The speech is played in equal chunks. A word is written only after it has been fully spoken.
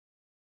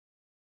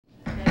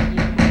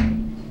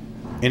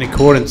In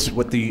accordance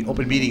with the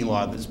open meeting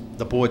law,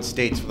 the board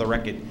states for the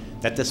record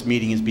that this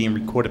meeting is being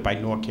recorded by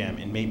NORCAM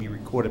and may be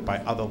recorded by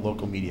other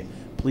local media.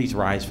 Please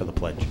rise for the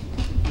pledge.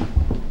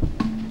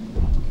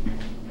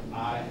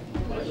 I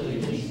pledge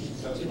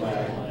allegiance to the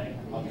flag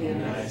of the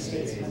United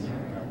States of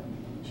America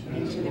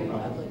and to the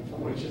republic for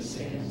which it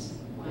stands,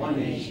 one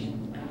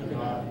nation, under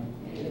God,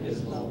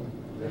 indivisible,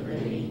 with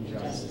liberty and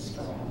justice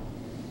for all.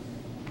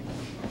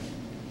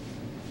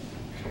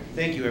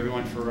 Thank you,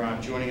 everyone, for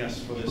joining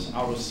us for this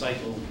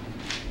out-of-cycle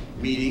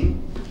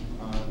meeting.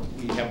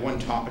 We have one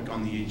topic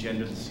on the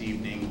agenda this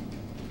evening,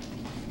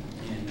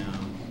 and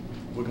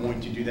we're going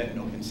to do that in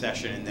open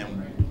session, and then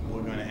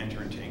we're going to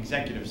enter into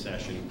executive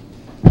session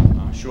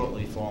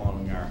shortly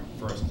following our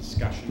first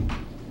discussion.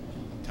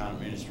 The town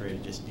administrator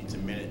just needs a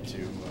minute to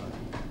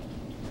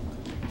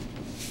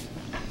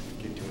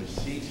get to his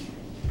seat.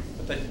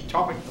 But the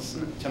topic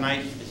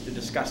tonight is to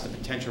discuss the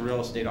potential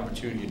real estate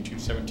opportunity at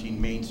 217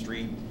 Main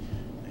Street,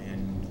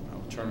 and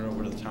I'll turn it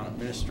over to the town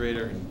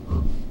administrator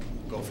and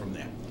go from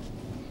there.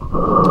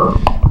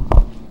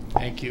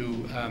 Thank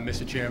you,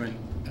 Mr. Chairman.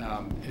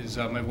 Is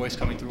my voice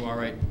coming through all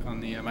right on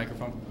the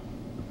microphone?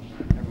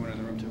 Everyone in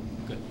the room too?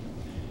 Good.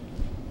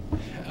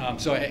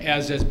 So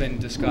as has been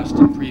discussed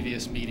in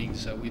previous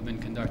meetings, we've been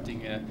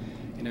conducting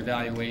an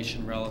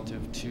evaluation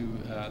relative to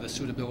the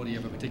suitability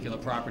of a particular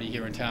property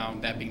here in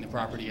town, that being the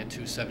property at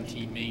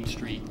 217 Main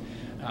Street,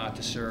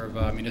 to serve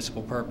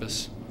municipal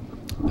purpose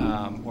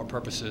or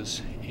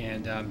purposes.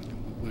 And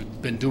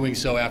we've been doing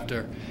so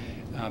after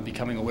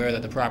becoming aware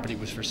that the property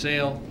was for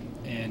sale,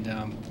 and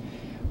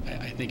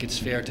I think it's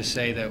fair to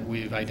say that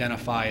we've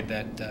identified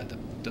that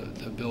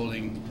the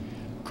building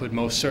could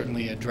most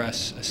certainly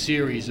address a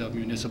series of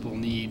municipal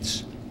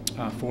needs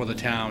for the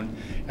town,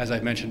 as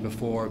I've mentioned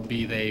before,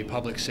 be they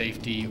public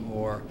safety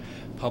or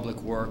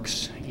public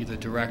works, either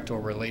direct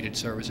or related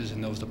services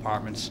in those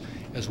departments,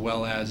 as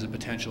well as the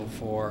potential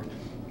for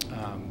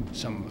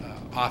some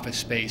office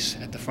space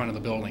at the front of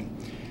the building.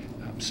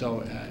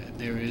 So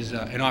there is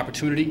an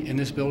opportunity in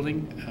this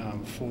building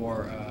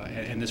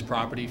in this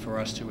property for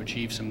us to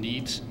achieve some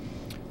needs,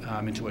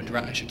 and to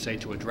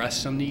address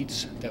some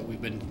needs that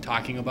we've been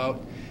talking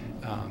about.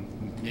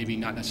 Maybe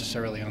not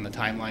necessarily on the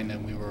timeline that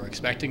we were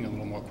expecting, a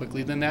little more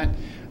quickly than that,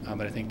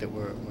 but I think that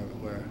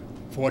we're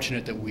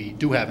fortunate that we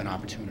do have an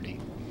opportunity.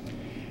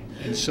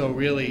 And so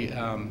really,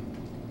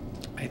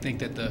 I think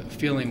that the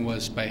feeling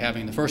was, by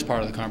having the first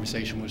part of the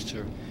conversation, was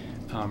to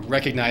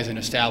recognize and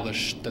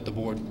establish that the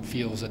board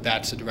feels that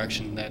that's the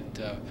direction that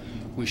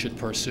we should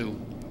pursue.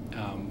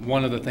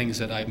 One of the things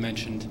that I've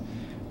mentioned,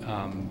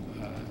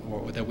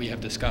 or that we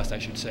have discussed, I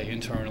should say,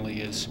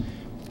 internally, is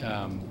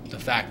the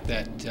fact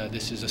that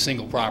this is a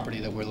single property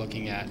that we're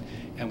looking at,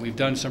 and we've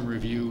done some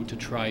review to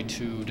try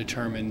to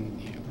determine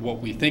what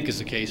we think is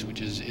the case,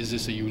 which is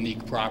this a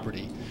unique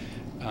property?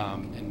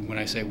 And when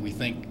I say we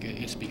think,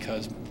 it's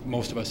because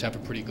most of us have a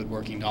pretty good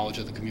working knowledge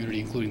of the community,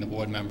 including the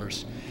board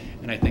members.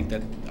 And I think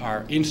that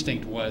our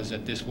instinct was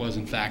that this was,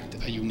 in fact,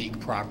 a unique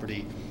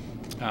property.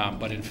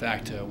 But in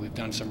fact, we've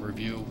done some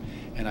review,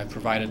 and I've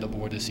provided the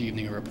board this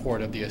evening a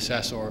report of the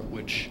assessor,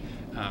 which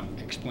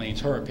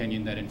explains her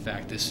opinion that, in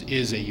fact, this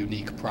is a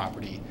unique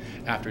property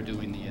after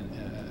doing the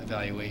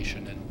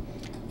evaluation.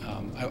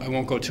 And I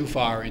won't go too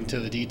far into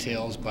the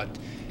details, but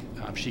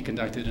she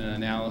conducted an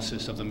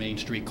analysis of the Main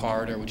Street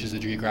corridor, which is the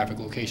geographic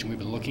location we've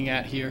been looking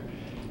at here,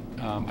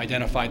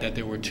 identified that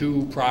there were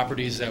two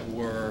properties that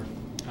were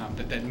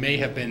that may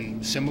have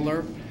been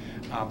similar,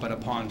 but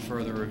upon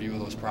further review of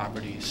those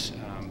properties,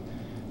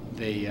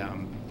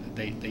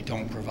 they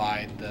don't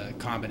provide the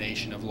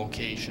combination of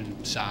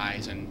location,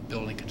 size, and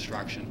building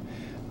construction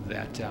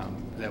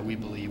that we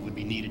believe would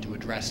be needed to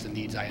address the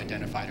needs I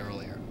identified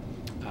earlier.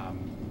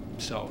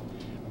 So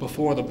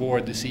before the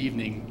board this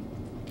evening,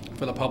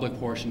 for the public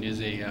portion,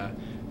 is a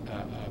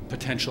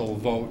potential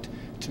vote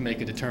to make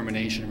a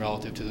determination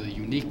relative to the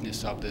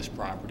uniqueness of this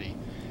property.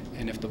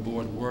 And if the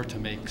board were to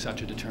make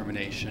such a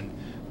determination,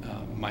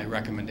 my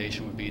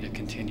recommendation would be to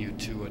continue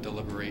to a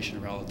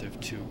deliberation relative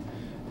to,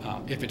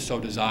 if it so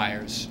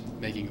desires,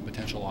 making a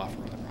potential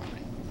offer on the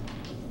property.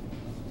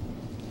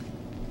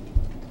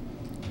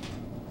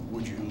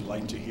 Would you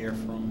like to hear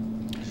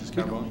from Mrs.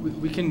 Carboni?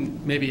 We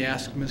can maybe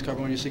ask Ms.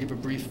 Carboni just to give a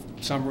brief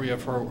summary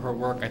of her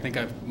work. I think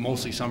I've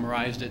mostly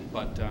summarized it,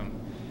 but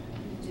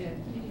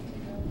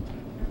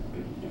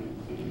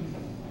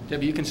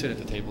Debbie, you can sit at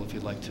the table if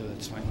you'd like to.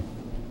 That's fine.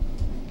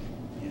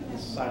 Yeah,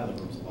 this side of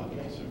the room's a lot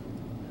nicer.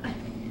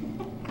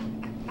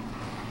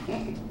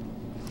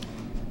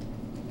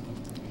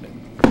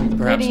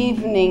 Good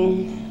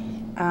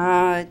evening,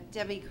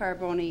 Debbie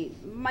Carboni.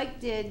 Mike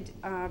did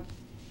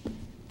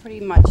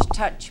pretty much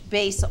touch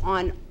base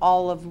on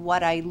all of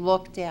what I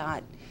looked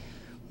at.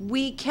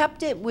 I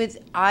kept it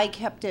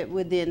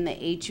within the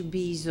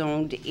HB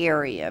zoned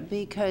area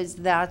because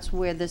that's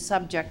where the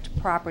subject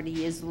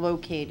property is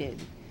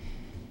located.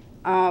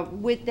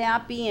 With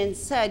that being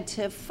said,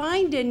 to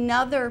find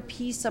another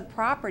piece of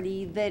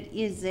property that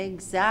is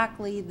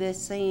exactly the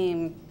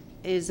same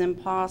is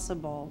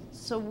impossible.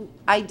 So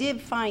I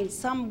did find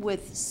some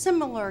with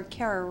similar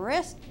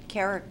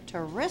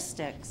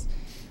characteristics,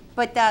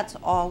 but that's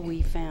all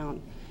we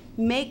found,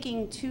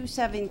 making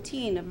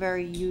 217 a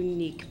very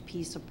unique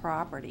piece of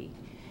property.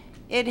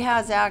 It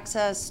has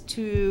access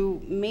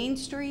to Main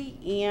Street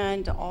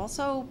and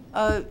also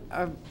a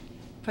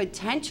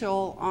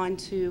potential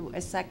onto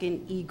a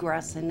second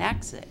egress and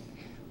exit,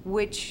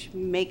 which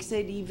makes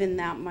it even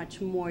that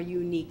much more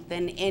unique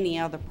than any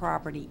other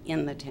property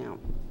in the town,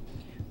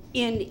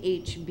 in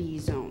HB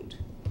zoned.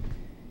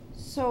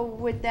 So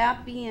with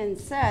that being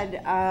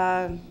said,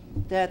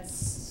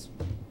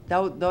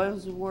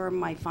 those were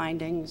my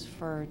findings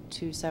for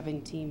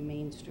 217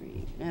 Main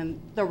Street, and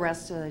the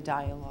rest of the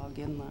dialogue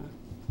in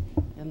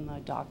the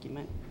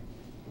document.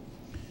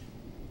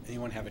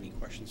 Anyone have any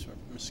questions for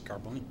Mrs.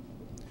 Carboni?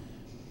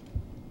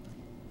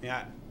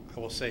 Yeah, I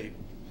will say,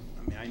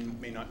 I mean, I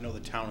may not know the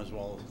town as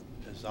well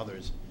as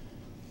others,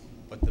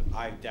 but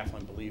I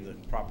definitely believe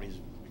that the property is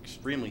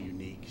extremely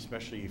unique,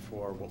 especially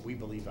for what we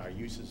believe our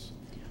uses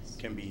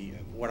can be,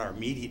 what our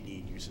immediate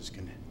need uses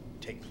can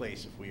take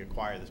place if we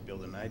acquire this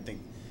building. And I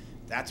think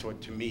that's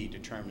what, to me,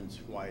 determines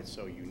why it's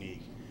so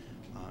unique,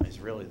 is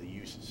really the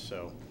uses.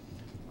 So,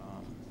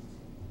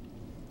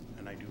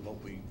 and I do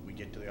hope we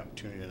get to the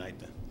opportunity tonight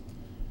to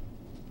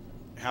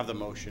have the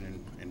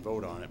motion and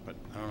vote on it, but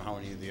I don't know how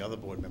any of the other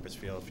board members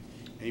feel. If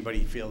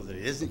anybody feels that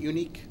it isn't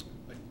unique,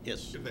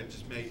 yes. If I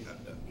just may,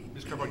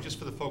 Ms. Carbone, just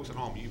for the folks at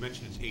home, you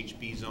mentioned it's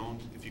HB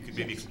zoned. If you could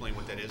maybe explain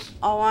what that is.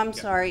 Oh, I'm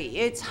sorry.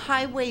 It's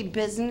highway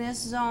business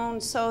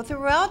zone. So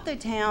throughout the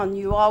town,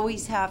 you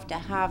always have to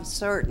have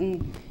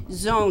certain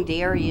zoned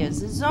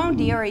areas. The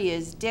zoned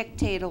areas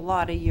dictate a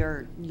lot of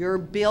your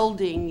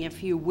building,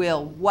 if you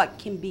will, what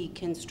can be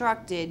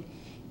constructed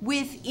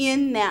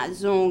within that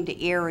zoned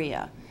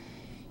area.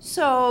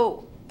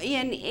 So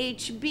in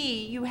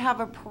HB, you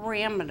have a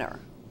parameter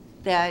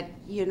that,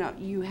 you know,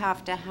 you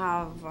have to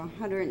have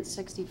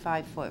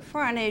 165-foot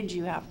frontage,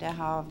 you have to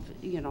have,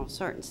 you know,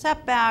 certain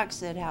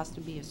setbacks, it has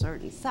to be a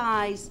certain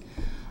size.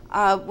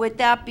 With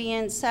that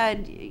being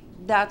said,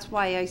 that's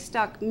why I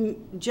stuck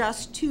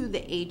just to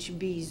the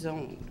HB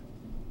zone,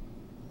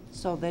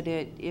 so that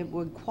it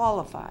would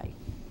qualify.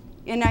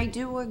 And I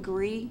do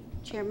agree,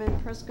 Chairman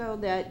Prisco,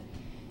 that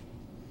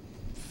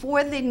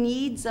for the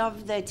needs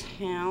of the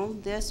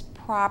town, this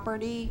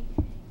property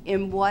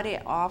and what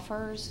it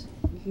offers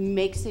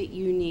makes it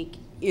unique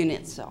in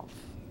itself,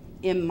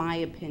 in my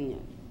opinion.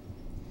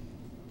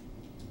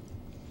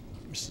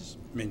 Mrs.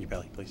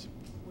 Minipelli, please.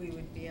 We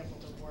would be able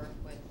to work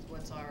with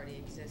what's already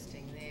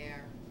existing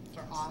there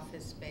for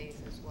office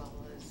space as well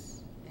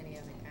as any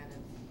other kind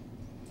of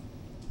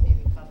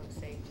maybe public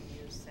safety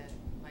use that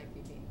might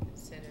be being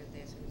considered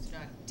there. So it's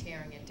not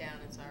tearing it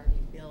down, it's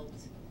already built.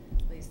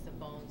 At least the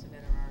bones of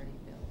it are already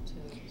built too.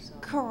 So.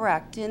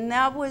 Correct, and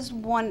that was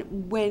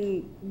one,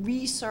 when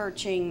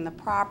researching the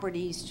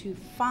properties to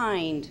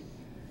find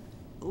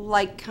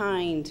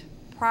like-kind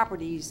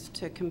properties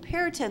to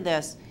compare to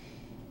this,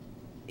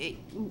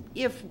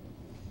 if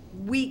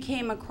we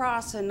came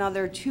across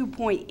another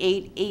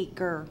 2.8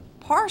 acre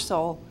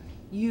parcel,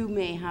 you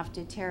may have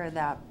to tear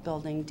that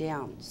building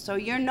down. So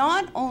you're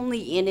not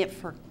only in it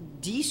for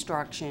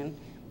destruction,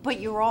 but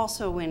you're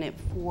also in it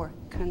for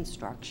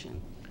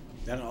construction.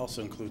 That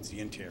also includes the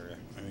interior.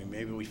 I mean,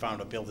 maybe we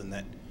found a building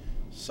that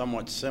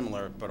somewhat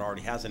similar but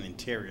already has an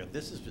interior.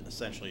 This is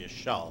essentially a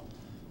shell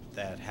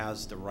that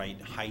has the right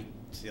height,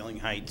 ceiling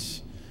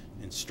heights,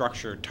 and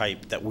structure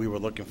type that we were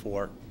looking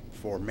for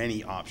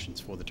many options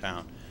for the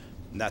town.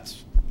 And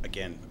that's,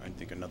 again, I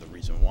think another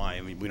reason why.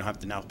 I mean, we don't have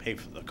to now pay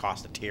for the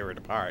cost to tear it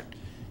apart.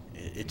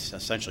 It's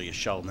essentially a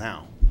shell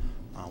now,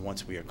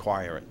 once we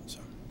acquire it. So.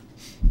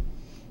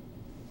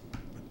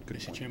 Good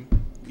Mr. point. Chairman?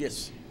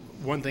 Yes.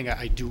 One thing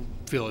I do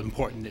feel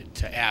important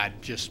to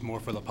add, just more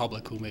for the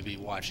public who may be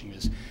watching,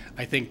 is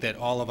I think that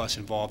all of us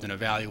involved in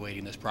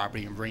evaluating this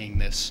property and bringing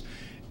this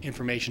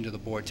information to the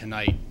board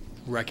tonight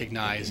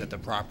recognize that the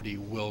property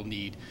will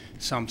need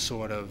some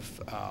sort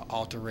of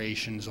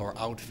alterations or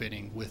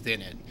outfitting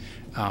within it.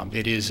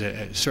 It is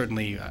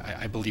certainly,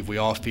 I believe we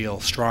all feel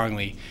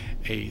strongly,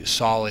 a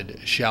solid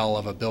shell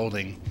of a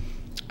building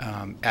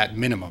at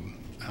minimum,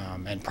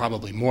 and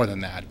probably more than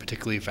that,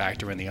 particularly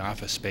factor in the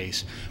office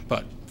space.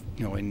 But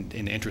you know, in the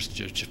interest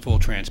of full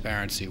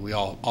transparency, we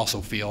all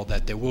also feel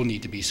that there will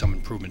need to be some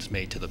improvements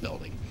made to the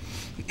building.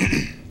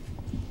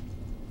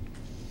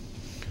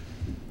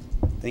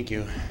 Thank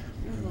you.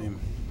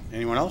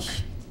 Anyone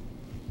else?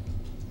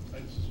 I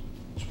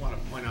just want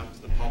to point out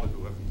to the public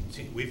who haven't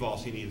seen, we've all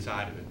seen the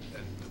inside of it,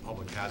 and the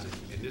public hasn't.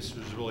 And this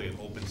was really an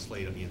open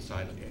slate on the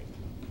inside of it.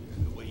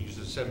 What you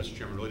just said, Mr.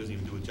 Chairman, really doesn't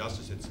even do it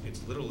justice.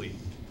 It's literally,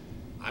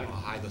 I don't know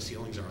how high the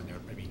ceilings are in there,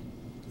 maybe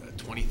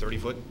 20, 30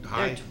 foot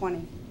high? They're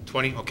 20.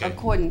 20, okay.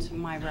 According to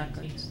my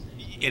records.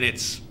 And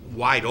it's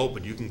wide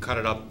open. You can cut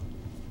it up.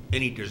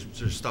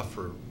 There's stuff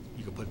for,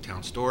 you can put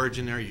town storage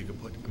in there. You can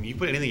put, I mean, you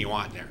put anything you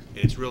want in there.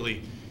 It's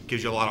really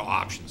gives you a lot of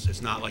options.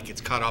 It's not like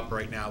it's cut up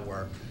right now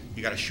where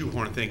you got to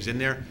shoehorn things in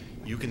there.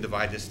 You can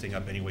divide this thing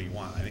up any way you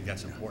want. I think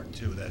that's important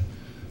too. That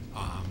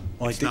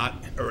Well, It's not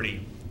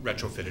already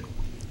retrofitted.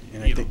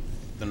 And you I think know.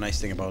 the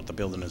nice thing about the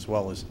building as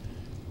well is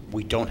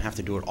we don't have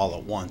to do it all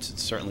at once.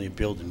 It's certainly a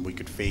building we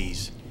could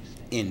phase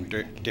in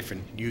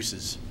different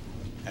uses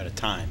at a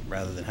time,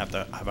 rather than have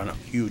to have a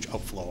huge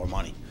outflow of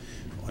money.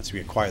 Once we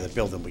acquire the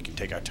building, we can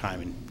take our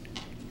time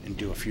and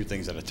do a few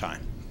things at a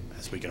time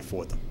as we can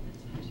afford them.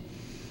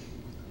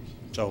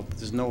 So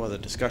there's no other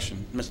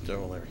discussion. Mr.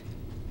 O'Leary.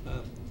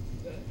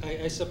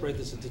 I separate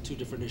this into two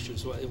different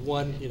issues.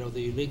 One, you know,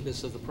 the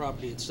uniqueness of the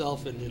property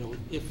itself, and, you know,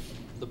 if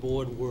the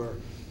board were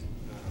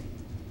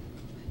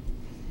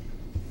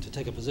to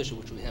take a position,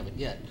 which we haven't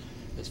yet,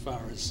 as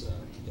far as,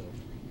 you know,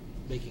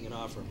 making an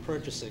offer of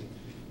purchasing,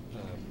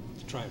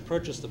 to try and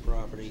purchase the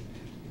property,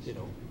 you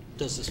know,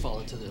 does this fall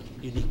into the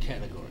unique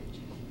category?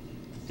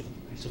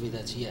 To me,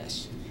 that's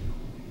yes.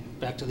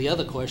 Back to the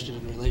other question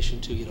in relation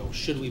to, you know,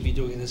 should we be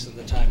doing this in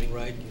the timing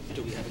right?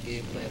 Do we have a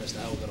game plan as to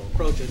how we're going to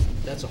approach it?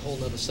 That's a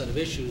whole other set of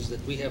issues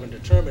that we haven't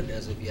determined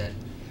as of yet.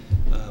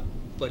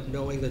 But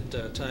knowing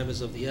that time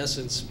is of the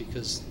essence,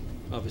 because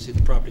obviously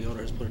the property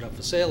owner has put it up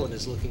for sale and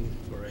is looking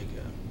for a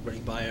ready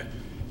buyer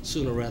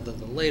sooner rather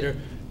than later,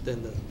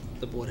 then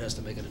the board has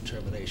to make a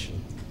determination,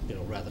 you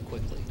know, rather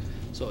quickly.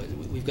 So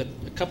we've got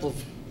a couple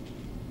of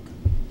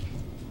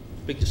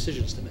big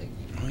decisions to make.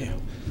 Oh, yeah. You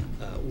know,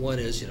 one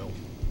is, you know,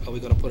 are we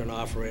going to put an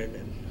offer in,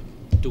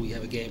 and do we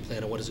have a game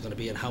plan, and what is it going to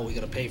be, and how are we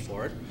going to pay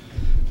for it?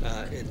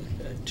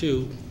 And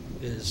two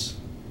is,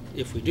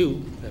 if we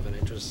do have an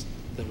interest,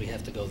 then we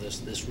have to go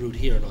this route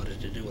here in order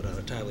to do it on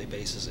a timely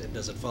basis, and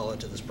does it fall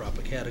into this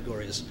proper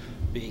category as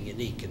being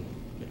unique? And,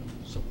 you know,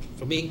 so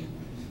for me,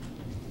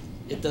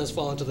 it does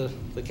fall into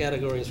the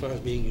category as far as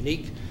being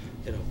unique.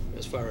 You know,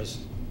 as far as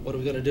what are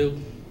we going to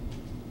do,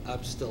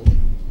 I'm still,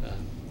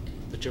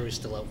 the jury's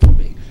still out for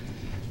me.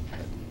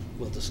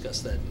 We'll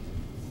discuss that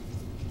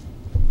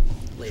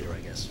later, I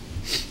guess.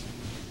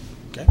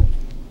 Okay.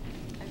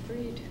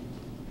 Agreed.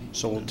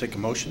 So we'll take a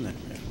motion then,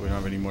 if we don't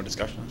have any more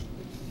discussion on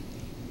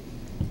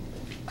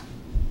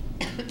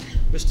it.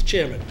 Mr.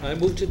 Chairman, I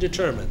move to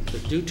determine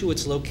that due to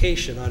its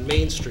location on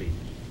Main Street,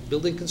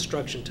 building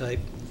construction type,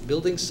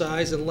 building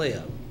size and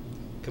layout,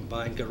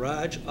 combined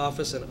garage,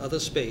 office, and other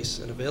space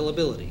and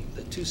availability,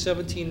 that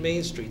 217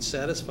 Main Street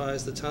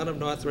satisfies the town of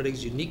North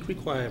Reading's unique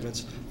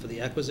requirements for the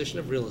acquisition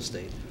of real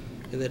estate,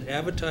 and that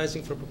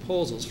advertising for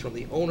proposals from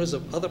the owners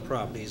of other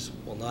properties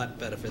will not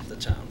benefit the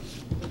town.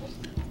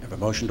 I have a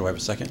motion. Do I have a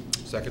second?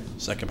 Second.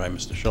 Second by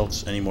Mr.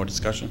 Schultz. Any more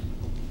discussion?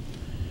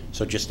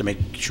 So just to make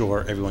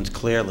sure everyone's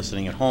clear,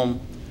 listening at home,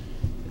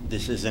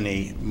 this isn't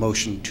a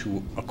motion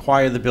to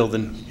acquire the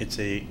building. It's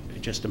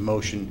just a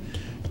motion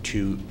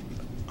to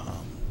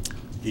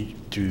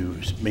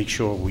make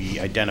sure we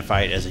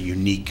identify it as a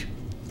unique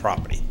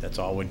property. That's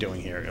all we're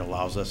doing here. It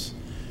allows us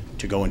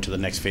to go into the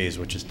next phase,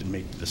 which is to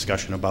make the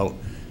discussion about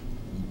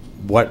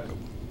what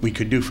we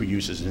could do for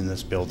uses in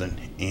this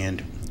building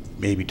and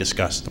maybe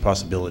discuss the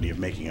possibility of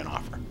making an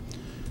offer.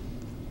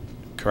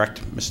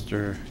 Correct,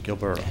 Mr.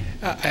 Gilberto?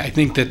 I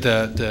think that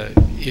the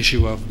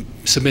issue of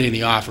submitting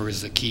the offer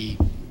is the key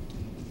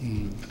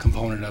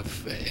component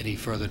of any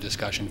further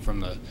discussion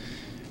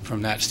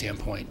from that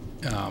standpoint.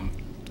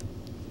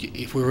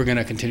 If we were going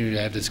to continue to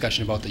have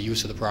discussion about the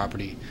use of the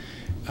property,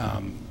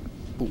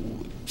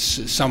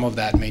 some of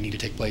that may need to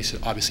take place,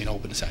 obviously, in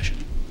open session.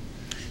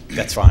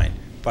 That's fine,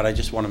 but I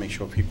just want to make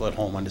sure people at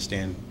home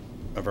understand,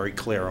 are very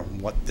clear on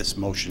what this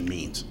motion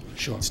means.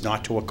 Sure. It's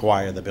not to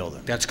acquire the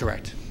building. That's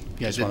correct.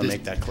 I just want to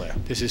make that clear.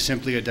 This is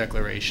simply a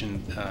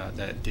declaration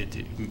that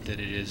it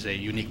is a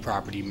unique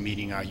property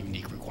meeting our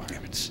unique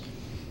requirements.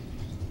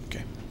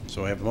 Okay,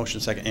 so I have a motion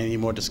second. Any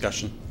more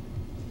discussion?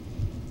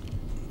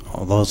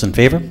 All those in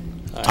favor?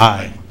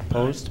 Aye.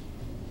 Opposed?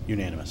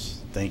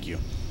 Unanimous. Thank you.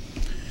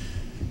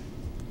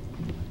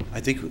 I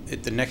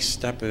think the next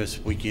step is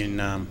we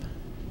can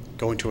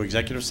go into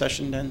executive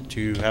session then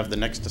to have the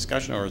next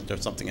discussion, or is there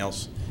something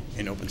else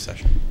in open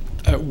session?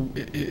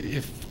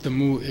 If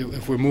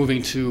we're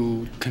moving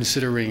to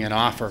considering an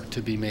offer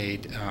to be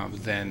made,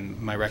 then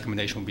my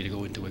recommendation would be to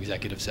go into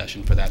executive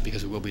session for that,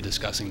 because we will be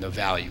discussing the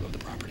value of the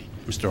property.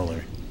 Mr.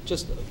 O'Leary.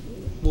 Just,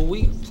 were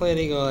we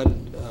planning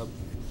on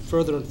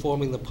further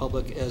informing the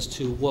public as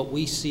to what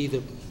we see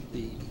the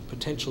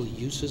potential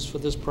uses for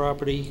this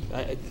property?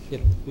 You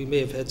know, we may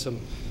have had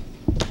some,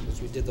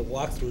 as we did the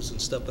walkthroughs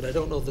and stuff, but I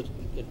don't know that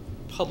in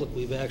public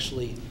we've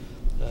actually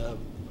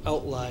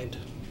outlined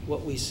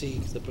what we see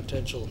the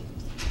potential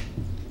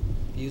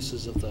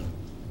uses of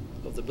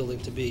the building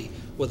to be,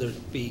 whether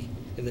it be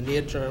in the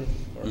near term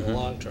or in the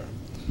long term.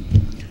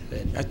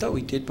 And I thought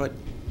we did, but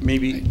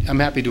maybe. I'm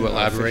happy to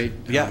elaborate.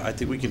 Yeah, I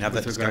think we can have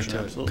that with regard discussion,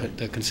 to absolutely.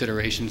 the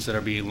considerations that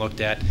are being looked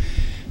at.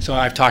 So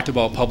I've talked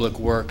about public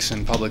works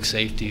and public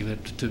safety,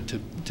 but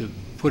to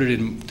put it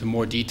into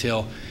more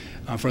detail,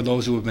 for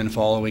those who have been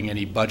following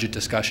any budget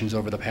discussions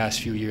over the past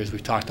few years,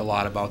 we've talked a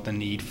lot about the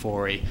need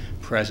for a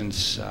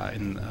presence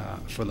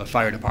for the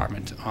fire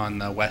department on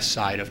the west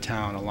side of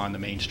town along the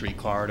Main Street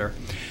corridor.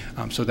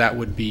 So that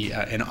would be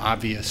an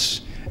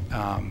obvious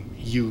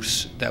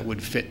use that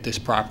would fit this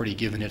property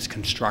given its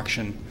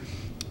construction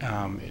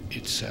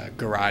its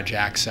garage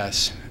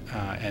access,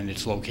 and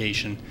its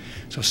location.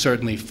 So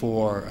certainly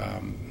for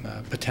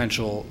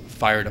potential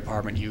fire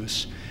department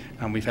use.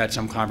 We've had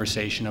some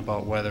conversation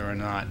about whether or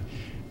not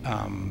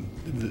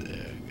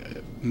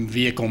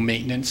vehicle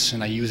maintenance,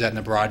 and I use that in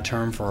a broad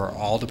term for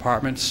all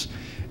departments,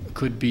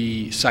 could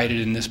be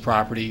cited in this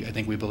property. I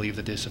think we believe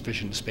that there's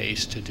sufficient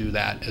space to do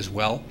that as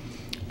well.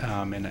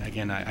 And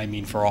again, I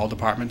mean for all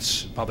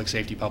departments, public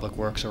safety, public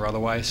works, or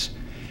otherwise.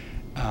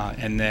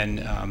 And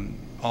then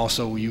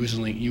also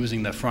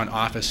using the front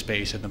office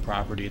space in the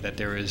property, that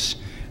there is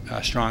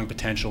strong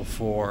potential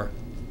for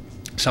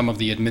some of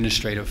the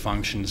administrative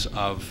functions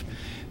of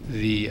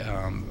the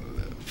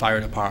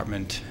fire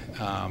department,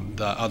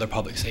 the other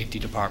public safety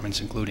departments,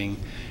 including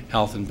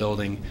health and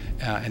building,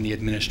 and the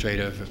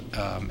administrative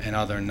and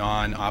other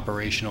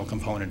non-operational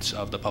components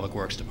of the public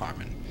works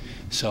department.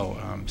 So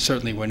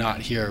certainly we're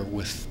not here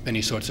with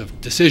any sorts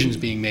of decisions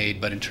being made,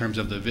 but in terms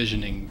of the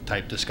visioning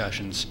type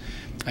discussions,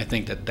 I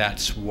think that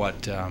that's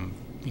what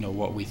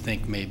what we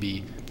think may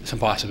be some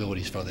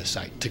possibilities for this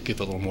site, to give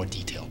a little more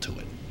detail to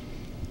it.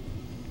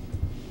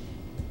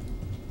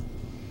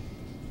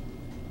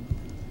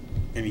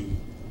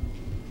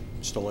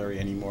 Mr. Larry,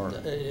 any more?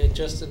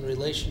 Just in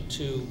relation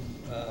to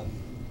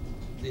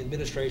the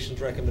administration's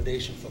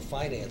recommendation for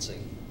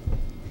financing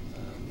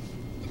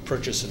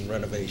purchase and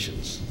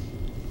renovations.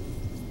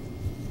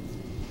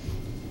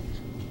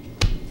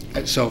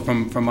 So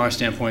from our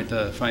standpoint,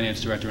 the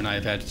finance director and I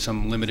have had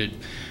some limited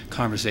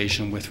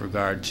conversation with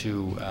regard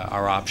to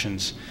our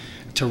options.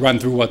 To run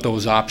through what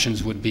those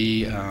options would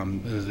be,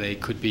 they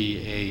could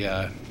be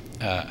a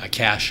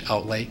cash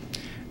outlay,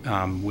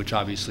 which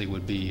obviously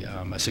would be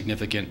a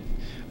significant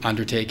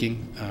undertaking,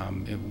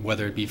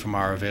 whether it be from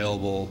our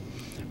available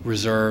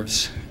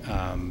reserves,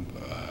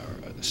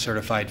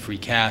 certified free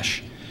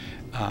cash,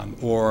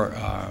 or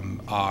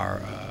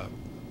our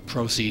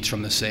proceeds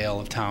from the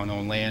sale of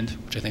town-owned land,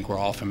 which I think we're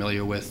all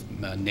familiar with,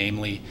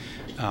 namely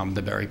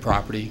the Berry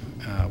property,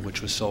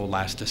 which was sold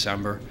last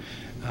December,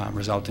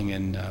 resulting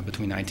in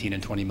between $19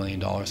 and $20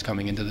 million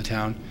coming into the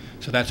town.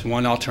 So that's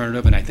one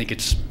alternative, and I think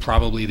it's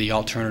probably the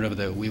alternative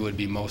that we would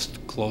be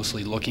most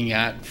closely looking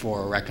at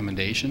for a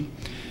recommendation.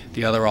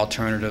 The other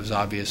alternatives,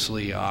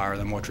 obviously, are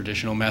the more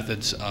traditional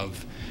methods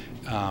of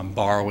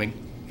borrowing,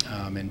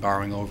 and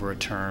borrowing over a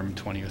term,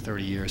 20 or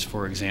 30 years,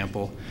 for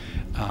example.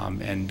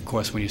 And of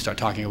course, when you start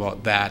talking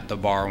about that, the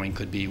borrowing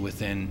could be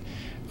within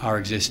our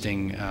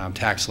existing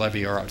tax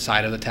levy or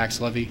outside of the tax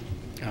levy.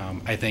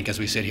 I think as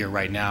we sit here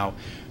right now,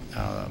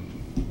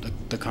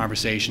 the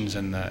conversations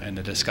and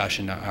the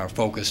discussion are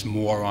focused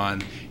more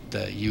on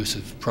the use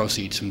of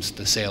proceeds from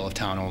the sale of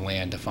town-owned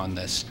land to fund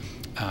this.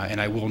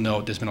 And I will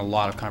note there's been a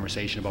lot of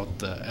conversation about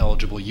the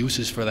eligible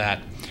uses for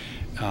that,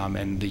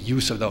 and the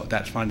use of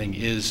that funding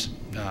is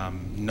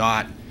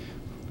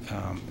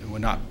we're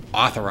not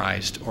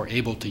authorized or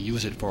able to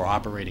use it for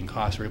operating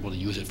costs. We're able to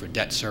use it for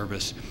debt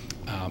service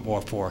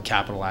or for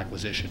capital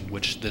acquisition,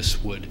 which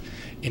this would,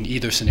 in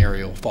either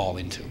scenario, fall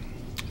into.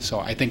 So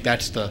I think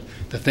that's the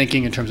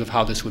thinking in terms of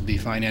how this would be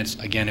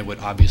financed. Again, it would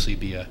obviously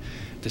be a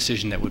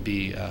decision that would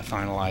be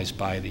finalized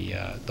by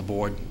the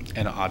board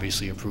and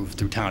obviously approved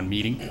through town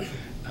meeting,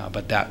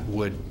 but that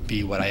would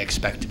be what I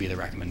expect to be the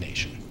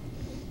recommendation.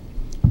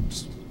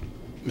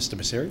 Mr.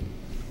 Messeri?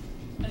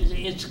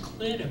 It's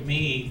clear to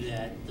me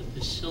that the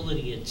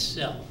facility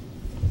itself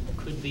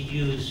could be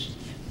used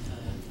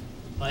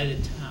by the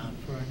town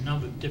for a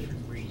number of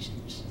different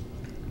reasons.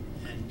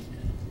 And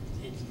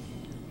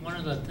one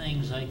of the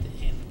things,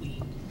 if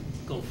we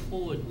go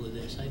forward with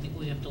this, I think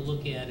we have to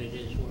look at it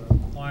as we're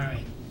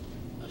acquiring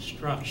a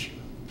structure.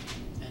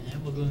 And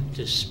then we're going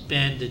to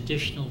spend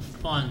additional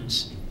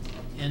funds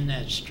in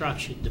that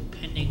structure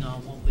depending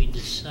on what we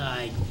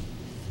decide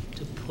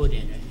to put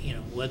in it. You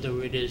know,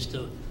 whether it is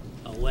a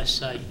West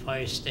Side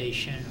Fire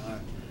Station or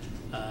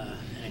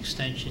an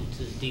extension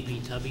to the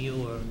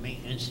DPW or a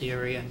maintenance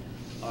area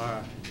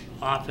or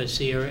office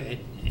area,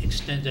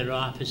 extended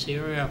office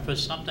area, or for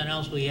something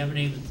else we haven't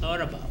even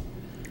thought about.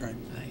 Right.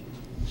 Right?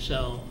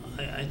 So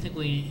I think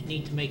we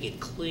need to make it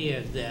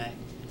clear that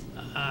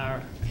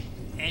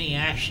any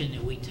action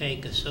that we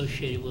take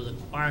associated with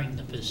acquiring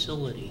the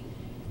facility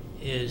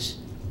is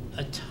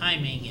a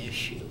timing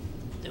issue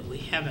that we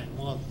haven't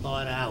well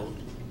thought out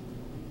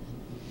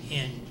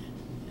in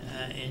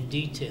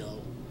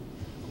detail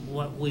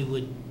what we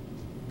would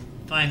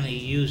finally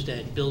use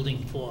that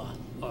building for,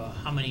 or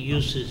how many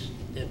uses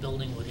that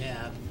building would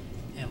have,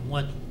 and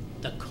what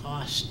the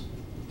cost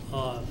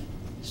of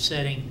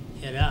setting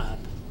it up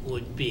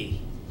would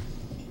be.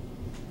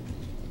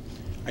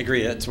 I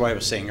agree. That's why I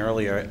was saying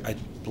earlier, I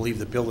believe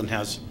the building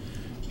has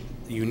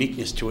a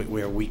uniqueness to it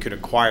where we could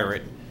acquire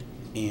it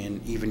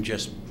and even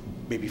just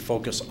maybe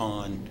focus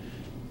on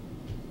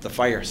the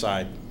fire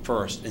side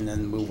first and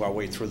then move our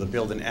way through the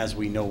building as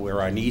we know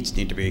where our needs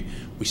need to be.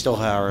 We still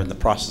are in the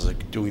process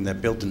of doing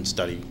that building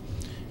study.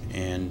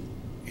 And,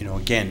 you know,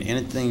 again,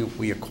 anything if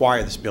we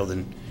acquire this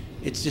building,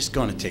 it's just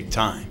going to take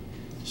time.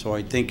 So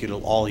I think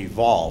it'll all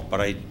evolve.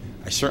 But I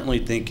certainly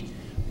think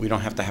we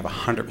don't have to have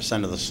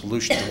 100% of the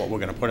solution to what we're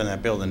going to put in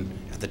that building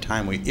at the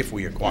time if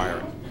we acquire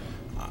it.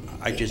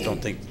 I just don't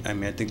think, I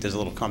mean, I think there's a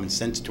little common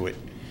sense to it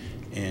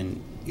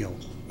in, you know,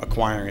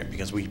 acquiring it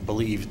because we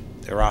believe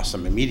there are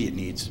some immediate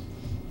needs,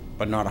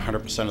 but not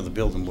 100% of the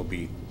building will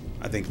be,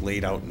 I think,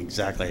 laid out and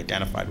exactly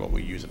identified what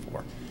we use it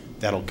for.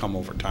 That'll come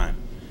over time.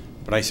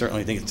 But I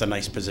certainly think it's a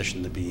nice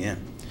position to be in.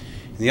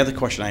 And the other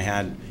question I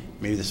had,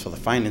 maybe this is for the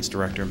finance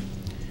director,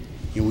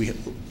 you know,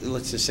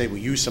 let's just say we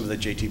use some of the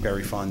J.T.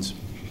 Berry funds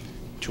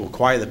to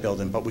acquire the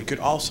building, but we could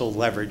also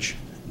leverage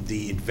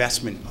the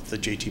investment of the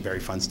J.T.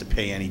 Berry funds to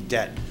pay any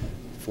debt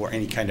for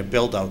any kind of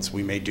build-outs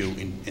we may do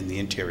in the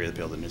interior of the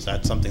building. Is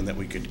that something that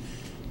we could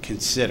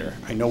consider?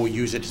 I know we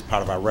use it as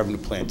part of our revenue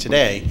plan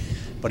today,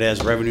 but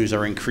as revenues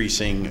are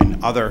increasing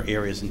in other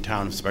areas in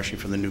town, especially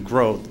from the new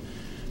growth,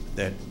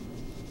 that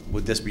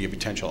would this be a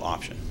potential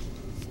option?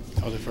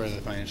 I'll defer to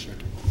the finance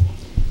director.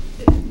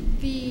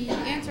 The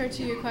answer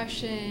to your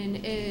question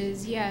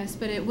is yes,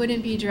 but it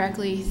wouldn't be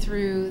directly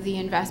through the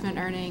investment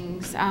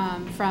earnings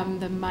from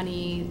the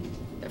money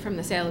from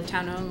the sale of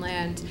town-owned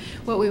land.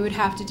 What we would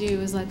have to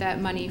do is let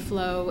that money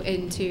flow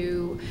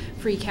into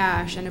free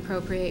cash and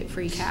appropriate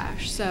free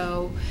cash.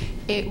 So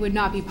it would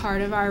not be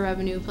part of our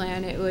revenue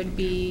plan. It would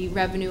be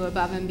revenue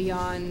above and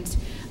beyond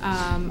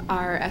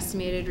our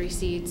estimated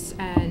receipts,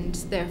 and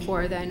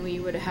therefore then we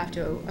would have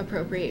to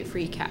appropriate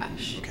free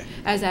cash, Okay.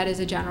 as that is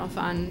a general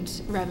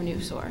fund revenue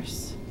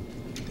source.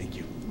 Thank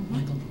you.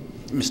 Michael?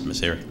 Mr.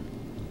 Messeri.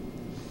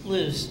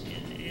 Liz,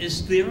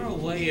 is there a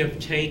way of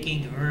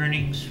taking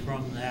earnings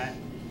from that,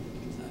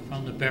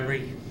 from the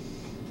Berry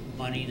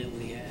money that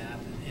we have,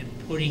 and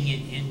putting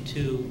it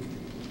into,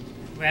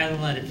 rather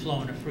than let it flow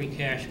into free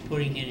cash,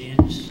 putting it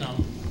in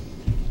some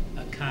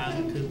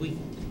account? Could we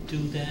do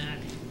that?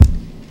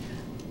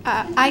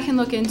 I can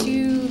look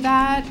into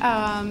that.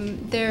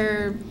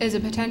 There is a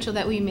potential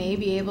that we may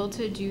be able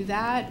to do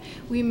that.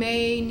 We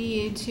may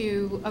need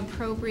to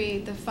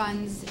appropriate the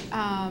funds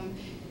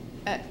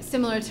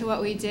similar to what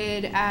we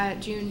did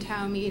at June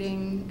town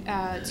meeting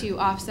to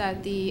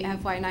offset the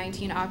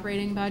FY19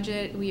 operating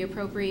budget. We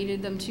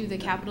appropriated them to the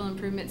Capital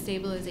Improvement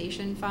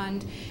Stabilization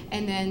Fund,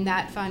 and then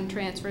that fund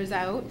transfers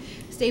out.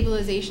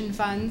 Stabilization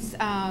funds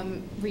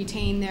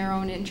retain their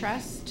own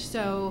interest,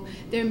 so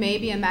there may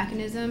be a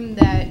mechanism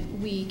that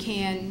we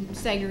can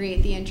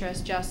segregate the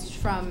interest just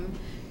from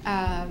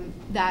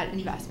that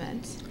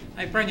investment.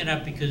 I bring it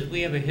up because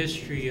we have a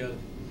history of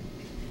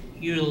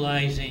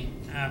utilizing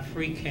our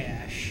free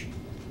cash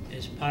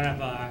as part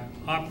of our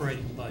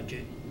operating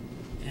budget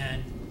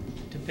and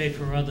to pay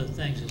for other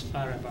things as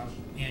part of our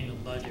annual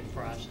budget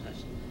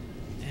process.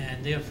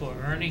 And therefore,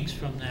 earnings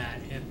from that,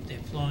 if they're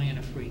flowing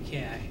into free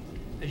cash,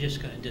 are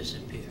just going to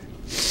disappear.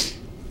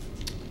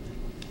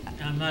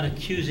 I'm not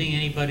accusing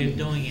anybody of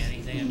doing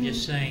anything. I'm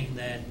just saying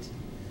that,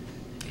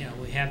 you know,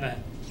 we have a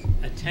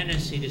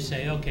tendency to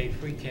say, okay,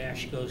 free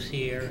cash goes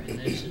here, and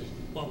this is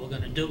what we're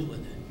going to do with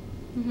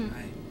it. Mm-hmm.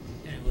 Right?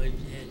 And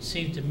it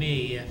seemed to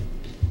me if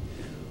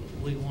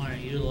we want to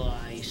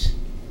utilize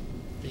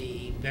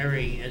the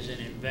Berry as an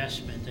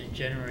investment and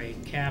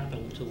generate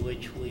capital to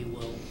which we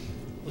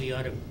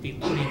ought to be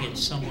putting it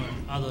somewhere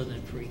other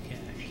than free cash.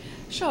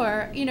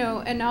 Sure, you know,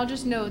 and I'll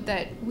just note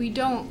that we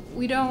don't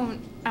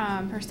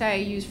per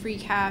se use free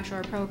cash or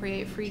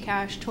appropriate free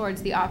cash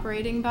towards the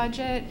operating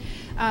budget.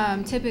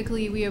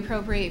 Typically, we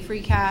appropriate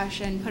free cash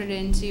and put it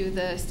into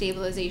the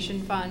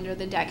stabilization fund or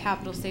the debt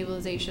capital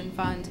stabilization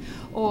fund,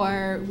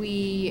 or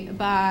we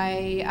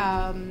buy,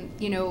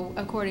 you know,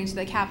 according to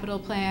the capital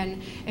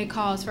plan, it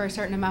calls for a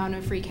certain amount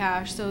of free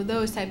cash. So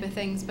those type of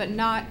things, but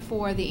not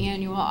for the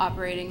annual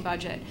operating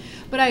budget.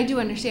 But I do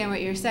understand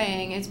what you're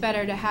saying. It's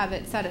better to have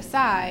it set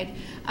aside.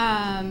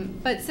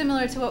 But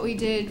similar to what we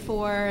did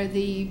for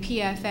the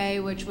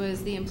PFA, which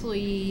was the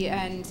employee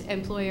and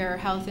employer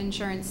health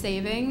insurance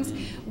savings,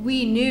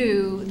 we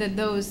knew that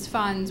those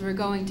funds were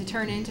going to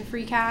turn into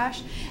free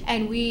cash,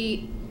 and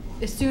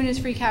as soon as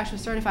free cash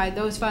was certified,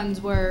 those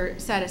funds were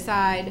set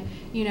aside,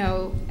 you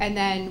know, and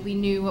then we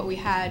knew what we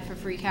had for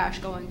free cash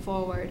going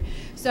forward.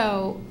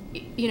 So,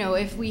 you know,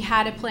 if we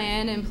had a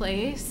plan in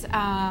place,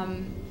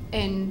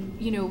 and,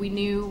 you know, we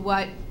knew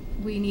what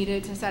we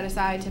needed to set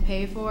aside to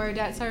pay for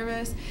debt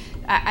service,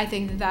 I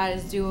think that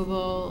is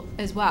doable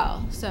as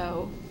well.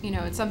 So, you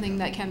know, it's something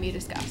that can be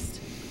discussed.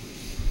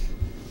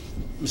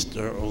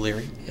 Mr.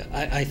 O'Leary? Yeah,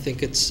 I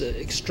think it's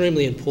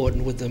extremely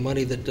important with the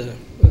money that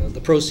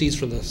the proceeds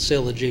from the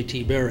sale of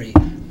J.T. Berry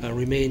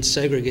remain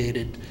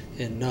segregated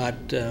and not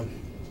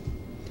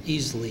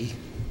easily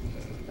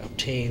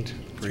obtained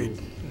through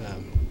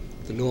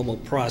the normal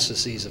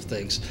processes of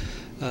things.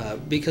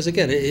 Because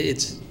again,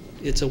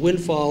 it's a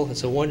windfall,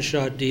 it's a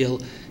one-shot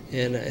deal,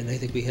 and I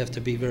think we have to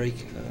be very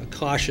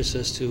cautious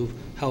as to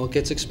how it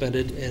gets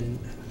expended and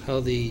how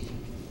the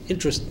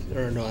interest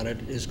earned on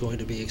it is going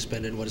to be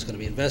expended and what it's going to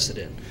be invested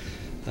in.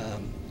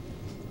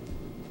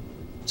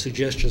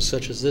 Suggestions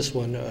such as this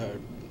one are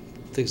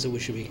things that we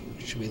should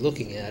be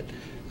looking at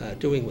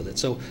doing with it.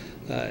 So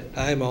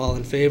I'm all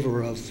in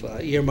favor of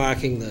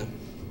earmarking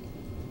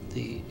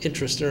the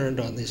interest earned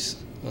on these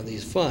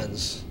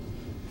funds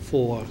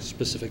for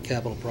specific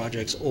capital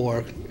projects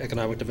or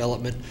economic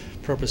development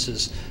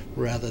purposes,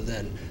 rather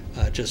than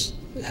just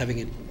having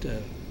it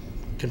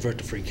convert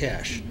to free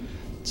cash.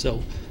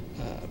 So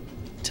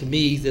to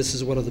me, this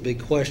is one of the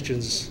big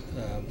questions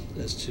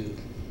as to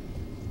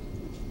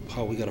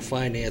how we're going to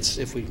finance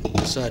if we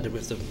decide to,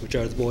 if the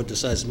majority of the board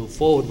decides to move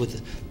forward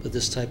with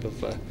this type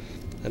of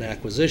an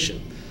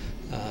acquisition.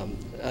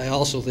 I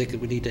also think that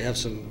we need to have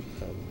some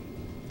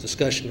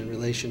discussion in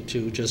relation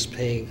to just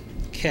paying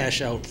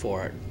cash out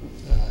for it.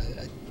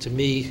 To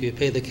me, if you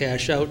pay the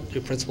cash out,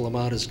 your principal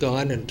amount is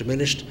gone and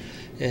diminished,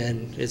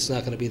 and it's not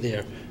going to be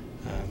there.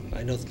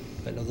 I know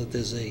that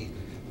there's a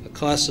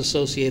cost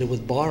associated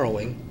with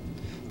borrowing,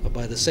 but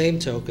by the same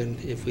token,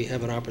 if we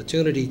have an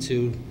opportunity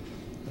to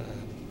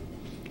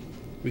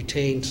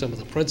retain some of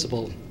the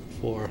principal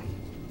for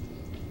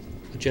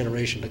a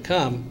generation to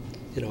come,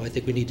 I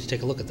think we need to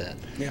take a look at that.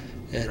 Yeah.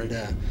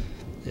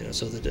 And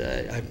so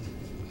that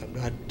I'm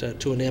not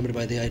too enamored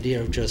by the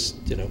idea of just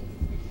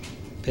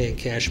paying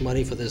cash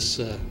money for this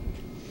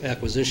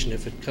acquisition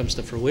if it comes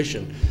to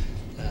fruition.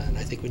 And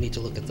I think we need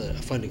to look at the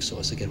funding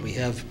source. Again, we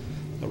have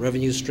a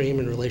revenue stream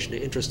in relation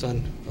to interest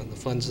on the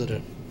funds that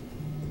are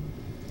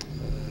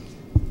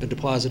been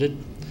deposited.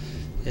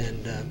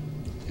 And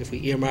if we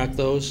earmark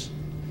those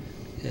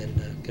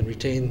and can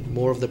retain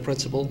more of the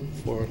principal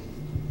for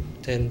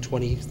 10,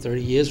 20,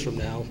 30 years from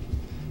now,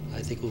 I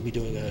think we'll be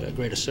doing a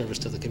greater service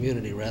to the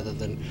community rather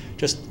than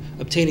just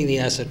obtaining the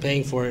asset,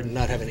 paying for it, and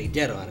not having any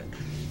debt on it.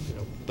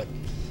 But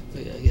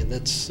again,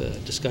 that's a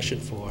discussion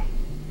for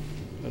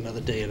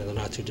another day in the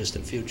not too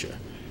distant future.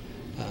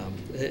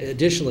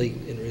 Additionally,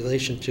 in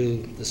relation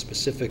to the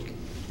specific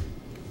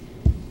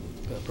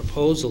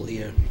proposal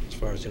here, as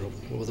far as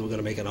whether we're going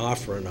to make an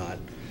offer or not,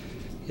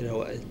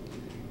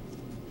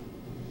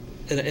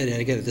 and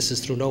again, this is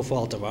through no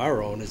fault of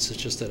our own. It's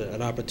just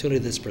an opportunity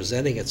that's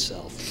presenting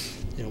itself.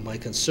 My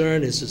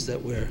concern is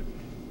that we're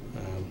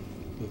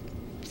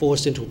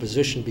forced into a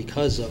position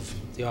because of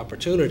the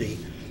opportunity,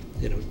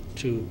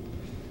 to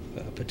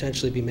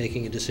potentially be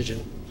making a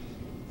decision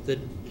that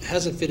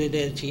hasn't fitted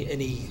into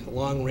any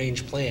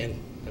long-range plan.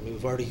 I mean,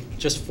 we've already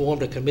just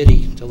formed a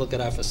committee to look at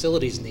our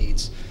facilities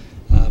needs.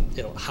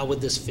 How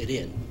would this fit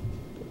in?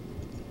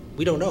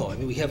 We don't know. I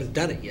mean, we haven't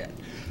done it yet.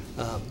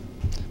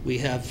 We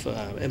have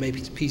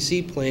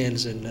MAPC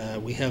plans,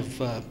 and we have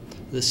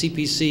the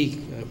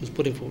CPC who's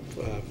putting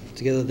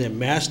together their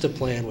master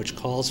plan, which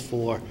calls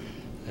for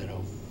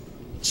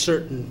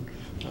certain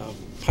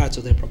parts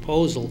of their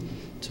proposal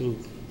to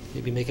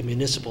maybe make a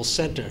municipal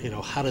center.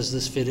 How does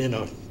this fit in,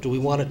 or do we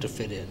want it to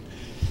fit in?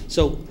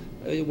 So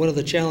one of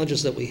the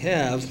challenges that we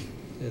have,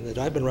 and that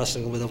I've been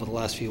wrestling with over the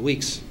last few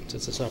weeks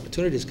since this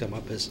opportunity has come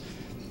up, is,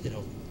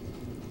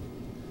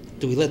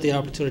 do we let the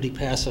opportunity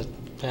pass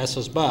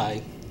us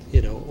by,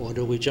 or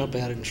do we jump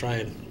at it and try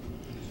and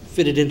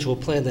fit it into a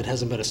plan that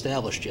hasn't been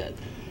established yet?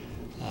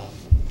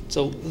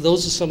 So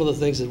those are some of the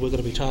things that we're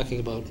going to be talking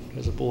about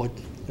as a board,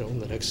 in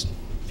the next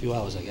few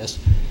hours, I guess,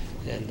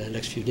 and the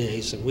next few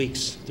days and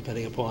weeks,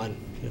 depending upon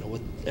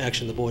what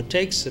action the board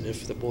takes, and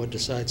if the board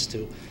decides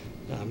to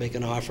make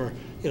an offer,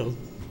 and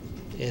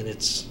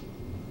its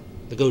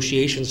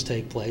negotiations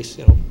take place.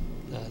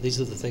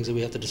 These are the things that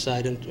we have to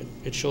decide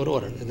in short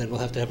order, and then we'll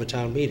have to have a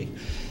town meeting.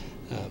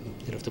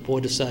 If the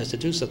board decides to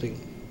do something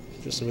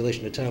just in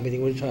relation to town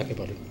meeting, what are you talking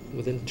about?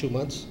 Within 2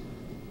 months?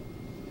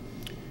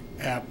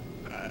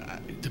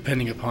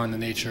 Depending upon the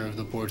nature of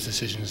the board's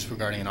decisions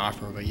regarding an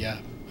offer, but yeah,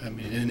 I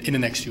mean, in the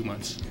next few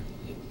months.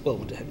 Well,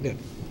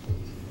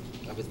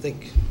 I would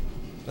think,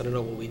 I don't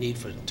know what we need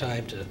for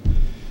time to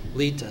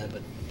lead time,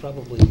 but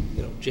probably,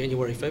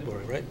 January,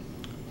 February, right?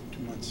 2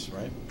 months,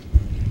 right?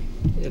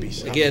 And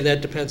again,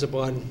 that depends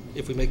upon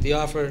if we make the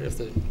offer, if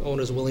the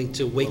owner's willing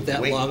to wait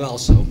that long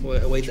also,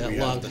 wait that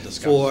long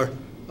for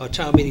a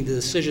town meeting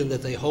decision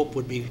that they hope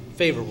would be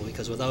favorable,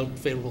 because without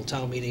favorable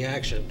town meeting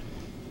action,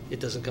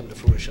 it doesn't come to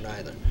fruition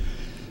either.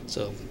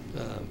 So,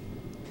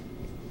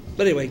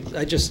 but anyway,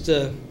 I just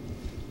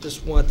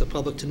want the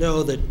public to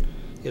know that,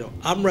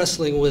 I'm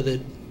wrestling with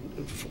it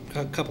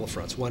on a couple of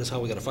fronts. One is how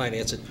we're going to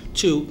finance it.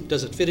 Two,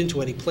 does it fit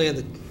into any plan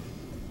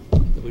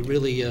that we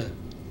really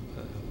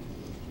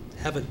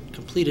haven't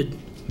completed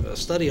a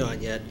study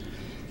on yet?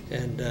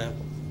 And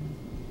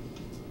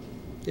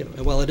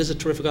and while it is a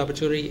terrific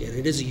opportunity and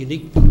it is a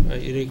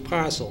unique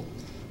parcel,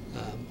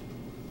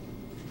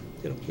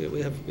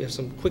 we have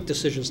some quick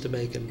decisions to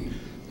make, and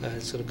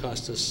it's going to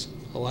cost us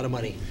a lot of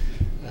money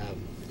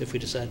if we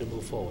decide to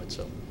move forward.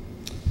 So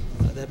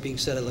that being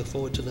said, I look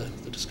forward to the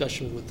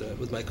discussion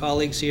with my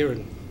colleagues here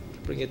and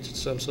bring it to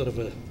some sort of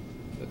a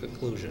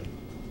conclusion.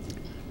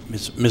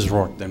 Ms.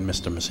 Rourke, then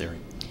Mr. Messeri.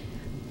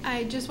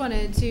 I just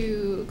wanted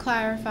to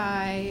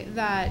clarify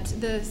that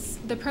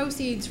the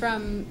proceeds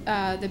from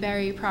the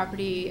Berry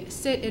property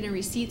sit in a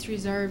receipts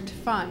reserved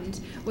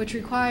fund, which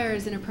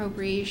requires an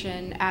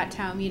appropriation at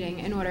town meeting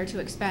in order to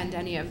expend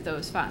any of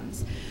those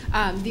funds.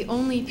 The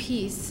only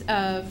piece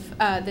of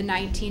the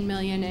 19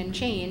 million and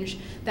change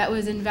that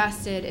was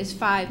invested is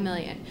 5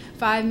 million.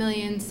 5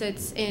 million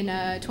sits in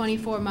a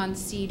 24-month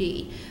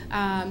CD.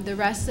 The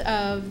rest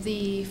of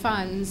the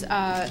funds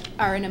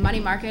are in a money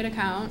market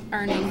account,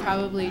 earning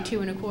probably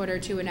 2.25,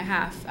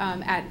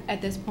 2.5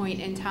 at this point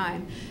in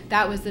time.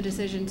 That was the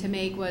decision to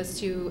make, was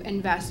to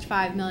invest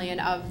 5 million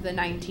of the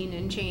 19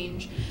 and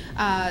change.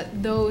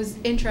 Those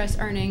interest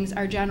earnings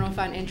are general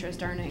fund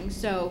interest earnings.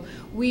 So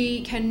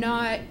we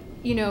cannot,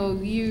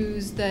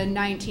 use the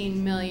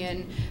 19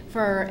 million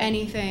for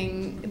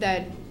anything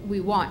that we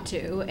want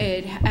to.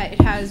 It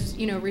has,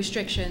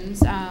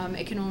 restrictions.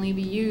 It can only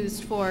be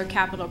used for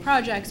capital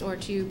projects or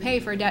to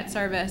pay for debt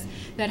service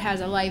that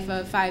has a life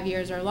of 5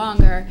 years or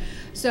longer.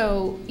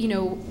 So,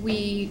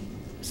 we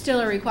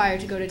still are required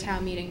to go to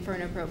town meeting for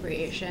an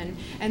appropriation,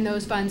 and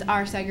those funds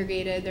are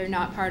segregated. They're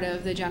not part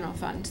of the general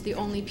fund. The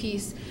only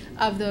piece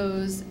of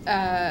those,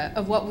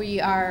 of what we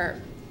are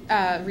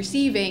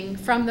receiving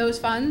from those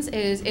funds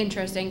is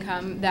interest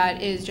income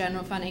that is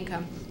general fund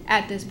income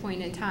at this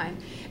point in time.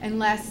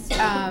 Unless,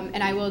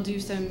 and I will do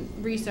some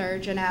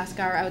research and ask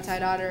our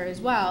outside auditor as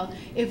well,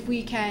 if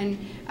we can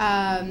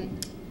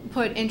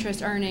put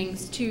interest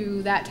earnings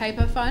to that type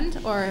of fund,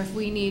 or if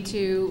we need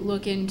to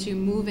look into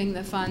moving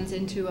the funds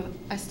into a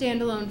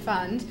standalone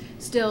fund,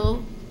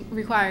 still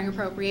requiring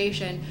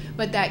appropriation,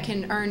 but that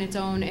can earn its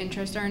own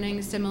interest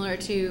earnings, similar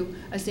to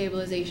a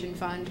stabilization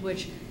fund,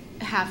 which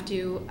have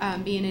to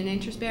be in an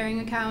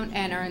interest-bearing account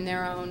and earn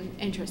their own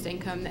interest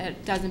income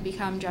that doesn't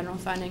become general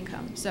fund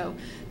income. So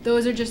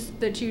those are just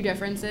the two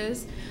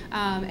differences,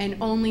 and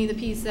only the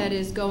piece that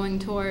is going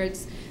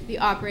towards the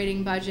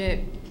operating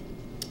budget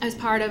as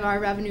part of our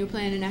revenue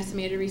plan and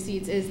estimated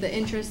receipts is the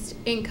interest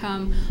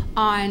income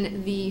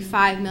on the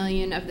 5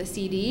 million of the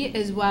CD,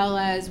 as well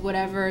as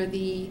whatever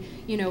the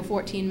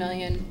 14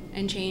 million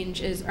and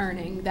change is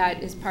earning.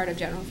 That is part of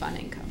general fund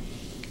income.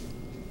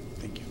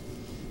 Thank you.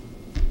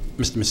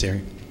 Mr.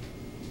 Messeri.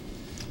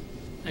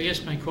 I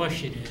guess my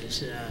question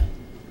is,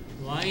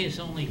 why is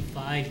only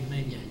 5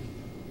 million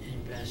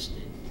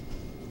invested?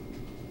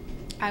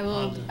 I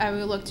will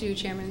look to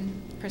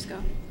Chairman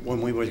Prisco. When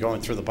we were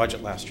going through the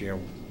budget last year,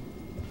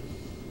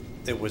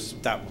 there was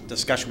that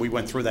discussion, we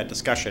went through that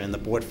discussion, and the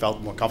board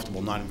felt more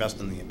comfortable not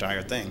investing the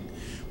entire thing.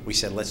 We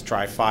said, let's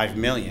try 5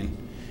 million,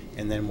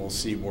 and then we'll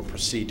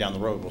proceed down the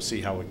road. We'll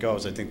see how it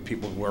goes. I think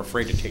people were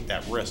afraid to take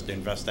that risk, to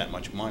invest that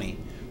much money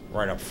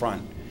right up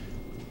front.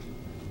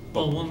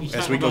 But well, when we as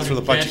talk we go about through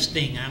the budget,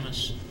 investing,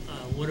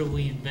 what are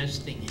we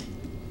investing in?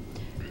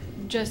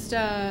 Just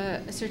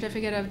a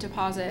certificate of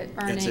deposit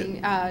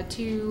earning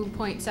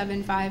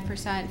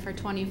 2.75% for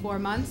 24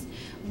 months.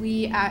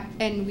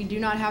 And we do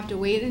not have to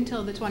wait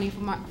until the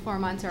 24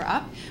 months are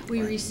up.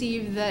 We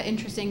receive the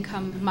interest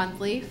income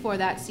monthly for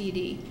that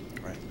CD.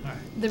 right. All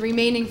right. The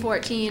remaining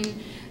 14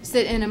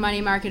 sit in a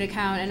money market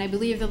account, and I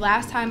believe the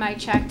last time I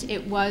checked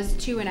it was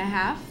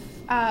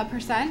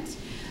 2.5%.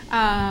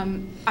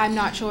 I'm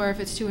not sure if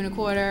it's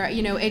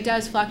 2.25. It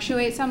does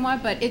fluctuate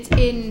somewhat, but it's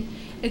in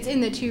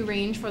the 2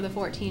 range for the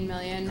 14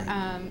 million.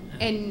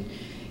 And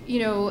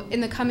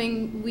in the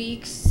coming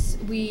weeks,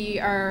 we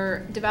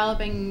are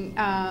developing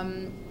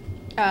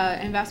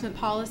investment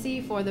policy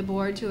for the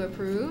board to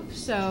approve,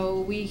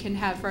 so we can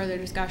have further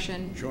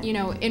discussion, Sure.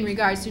 In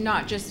regards to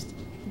not just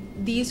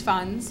these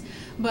funds,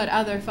 but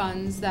other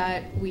funds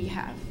that we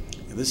have.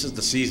 This is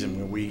the season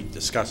where we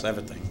discuss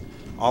everything,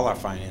 all our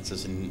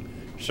finances, and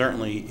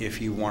certainly if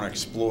you want to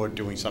explore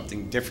doing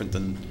something different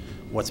than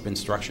what's been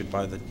structured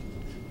by the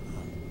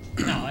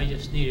No, I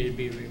just needed to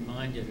be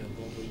reminded of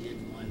what we did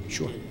and why we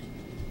Sure. did it.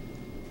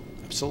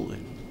 Absolutely.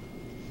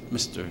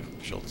 Mr.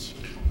 Schultz.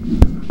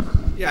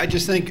 Yeah, I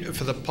just think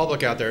for the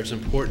public out there, it's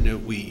important that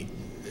we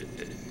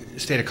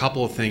state a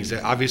couple of things.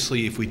 That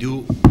obviously, if we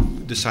do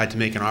decide to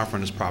make an offer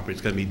on this property,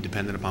 it's going to be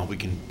dependent upon we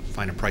can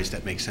find a price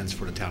that makes sense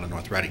for the town of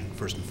North Reading,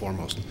 first and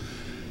foremost.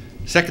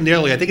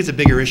 Secondarily, I think it's a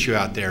bigger issue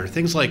out there.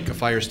 Things like a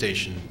fire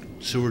station,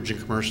 sewage in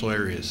commercial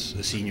areas,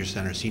 a senior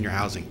center, senior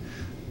housing.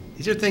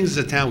 These are things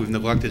as a town we've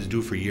neglected to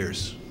do for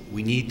years.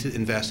 We need to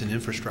invest in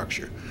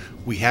infrastructure.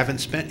 We haven't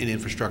spent in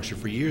infrastructure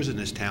for years in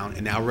this town,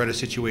 and now we're at a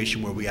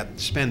situation where we have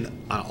to spend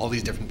on all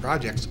these different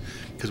projects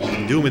because we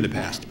didn't do them in the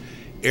past.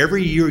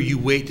 Every year you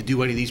wait to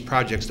do any of these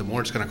projects, the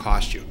more it's going to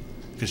cost you.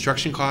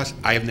 Construction costs,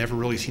 I have never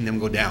really seen them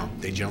go down.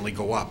 They generally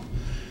go up.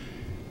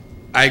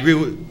 I agree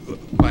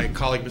with my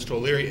colleague, Mr.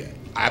 O'Leary.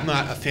 I'm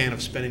not a fan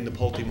of spending the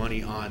Pulte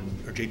money on,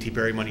 or J.T.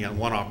 Berry money on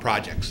one-off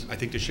projects. I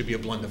think there should be a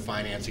blend of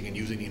financing and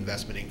using the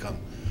investment income.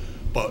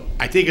 But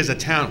I think as a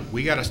town,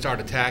 we got to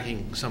start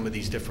attacking some of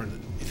these different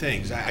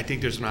things. I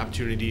think there's an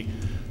opportunity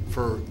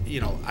for,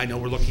 I know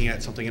we're looking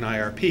at something in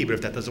IRP, but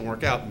if that doesn't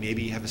work out,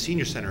 maybe you have a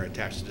senior center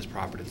attached to this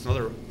property. It's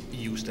another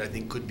use that I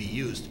think could be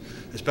used,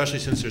 especially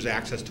since there's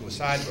access to a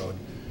side road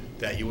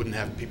that you wouldn't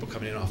have people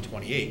coming in off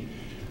 28.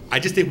 I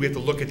just think we have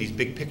to look at these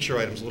big picture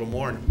items a little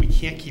more, and we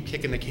can't keep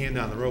kicking the can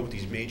down the road with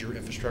these major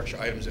infrastructure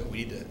items that we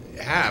need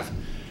to have.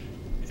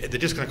 They're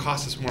just going to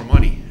cost us more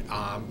money.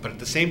 But at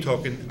the same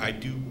token, I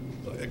do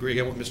agree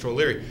again with Mr.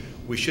 O'Leary.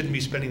 We shouldn't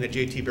be spending the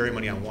J.T. Berry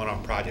money on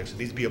one-off projects. It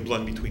needs to be a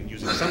blend between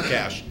using some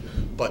cash,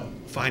 but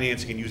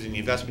financing and using the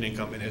investment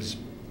income, and as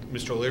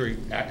Mr. O'Leary,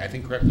 I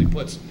think correctly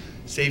puts,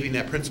 saving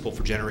that principal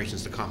for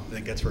generations to come. I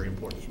think that's very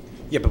important.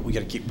 Yeah, but we got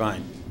to keep in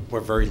mind, we're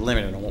very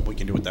limited on what we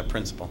can do with that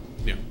principal.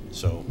 Yeah.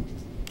 So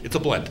It's a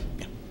blend.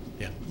 yeah,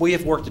 Yeah. we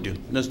have work to do.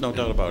 There's no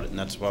doubt about it, and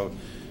that's why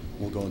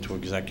we'll go into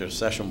executive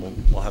session.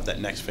 We'll have that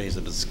next phase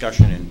of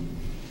discussion, and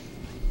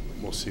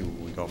we'll see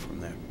where we go from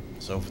there.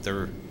 So if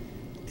there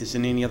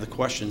isn't any other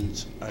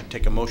questions, I'd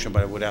take a motion,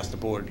 but I would ask the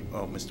board.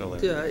 Oh, Mr.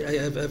 O'Leary. Yeah,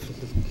 I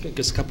have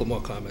just a couple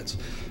more comments.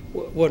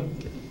 What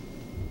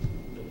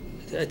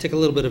I take a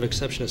little bit of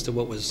exception as to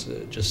what was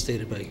just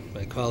stated by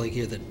my colleague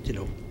here, that, you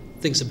know,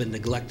 things have been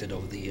neglected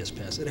over the years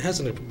past. It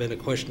hasn't been a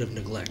question of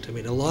neglect. I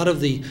mean, a lot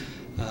of the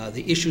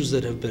issues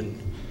that have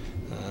been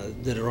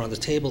that are on the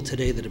table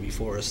today that are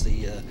before us,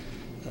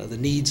 the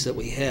needs that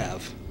we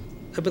have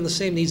been the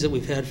same needs that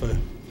we've had for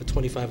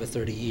 25 or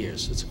 30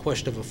 years. It's a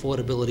question of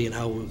affordability and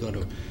how we're going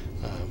to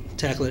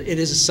tackle it. It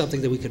is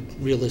something that we could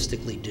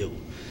realistically do.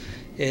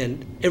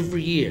 And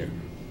every year,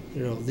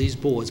 you know, these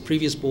boards,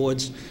 previous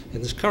boards,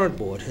 and this current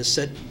board has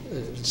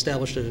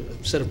established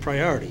a set of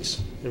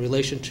priorities in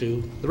relation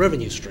to the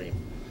revenue stream.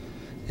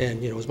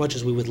 And, you know, as much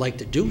as we would like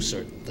to do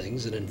certain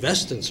things and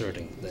invest in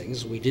certain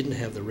things, we didn't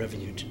have the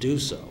revenue to do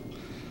so.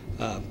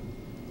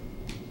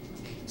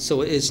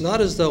 So it's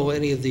not as though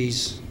any of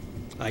these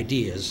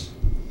ideas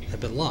have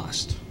been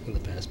lost in the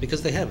past,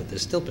 because they haven't.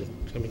 There's still been,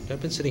 I mean,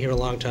 I've been sitting here a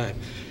long time,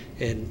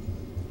 and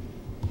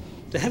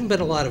there haven't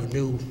been a lot of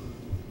new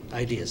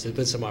ideas. There've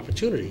been some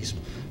opportunities,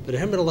 but there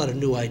haven't been a lot of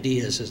new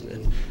ideas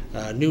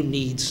and new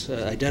needs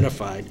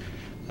identified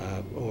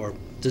or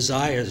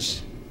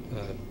desires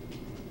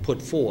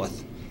put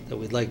forth that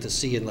we'd like to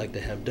see and like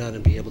to have done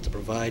and be able to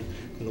provide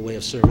in the way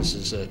of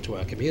services to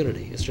our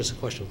community. It's just a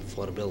question of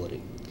affordability.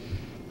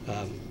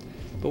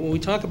 But when we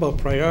talk about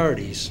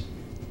priorities,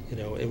 you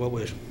know, and what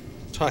we're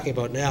talking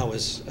about now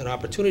is an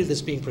opportunity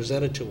that's being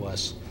presented to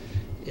us,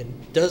 and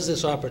does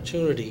this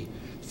opportunity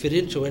fit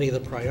into any of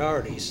the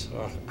priorities,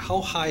 or how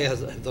high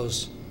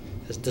does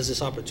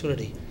this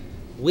opportunity,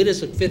 where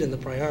does it fit in the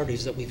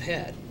priorities that we've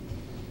had?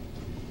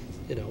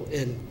 You know,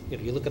 and you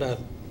know, you look at our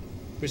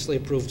recently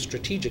approved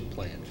strategic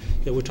plan.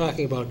 You know, we're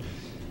talking about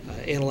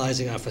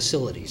analyzing our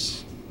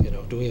facilities, you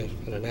know, doing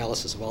an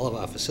analysis of all of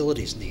our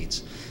facilities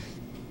needs.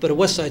 But at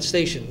West Side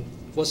Station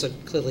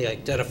wasn't clearly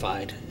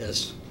identified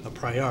as a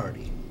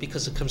priority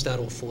because it comes down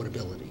to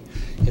affordability.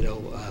 You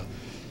know,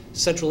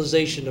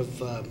 centralization of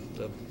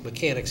the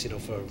mechanics, you know,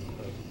 for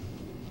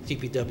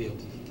DPW,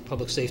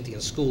 public safety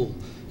and school,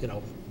 you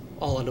know,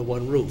 all under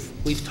one roof.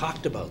 We've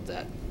talked about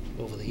that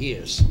over the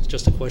years. It's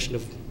just a question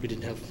of we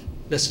didn't have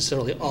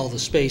necessarily all the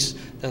space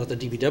down at the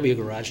DPW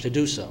garage to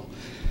do so.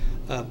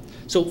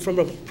 So from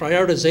a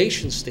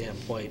prioritization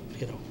standpoint,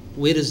 you know,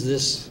 where does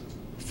this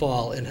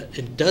fall,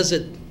 and does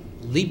it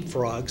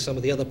leapfrog some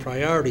of the other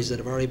priorities that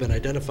have already been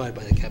identified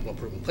by the Capital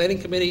Improvement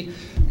Planning Committee,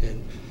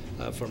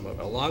 and from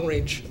a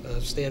long-range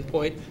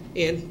standpoint,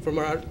 and from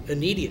our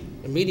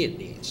immediate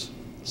needs.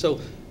 So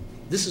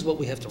this is what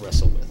we have to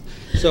wrestle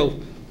with. So,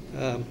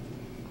 and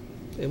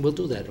we'll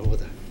do that over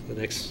the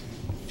next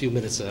few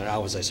minutes or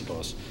hours, I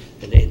suppose,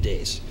 and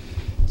days.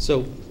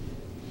 So,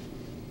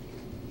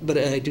 but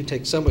I do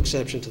take some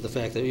exception to the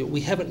fact that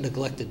we haven't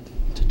neglected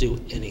to do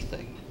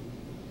anything.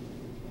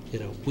 You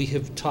know, we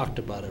have talked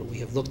about it. We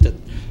have looked at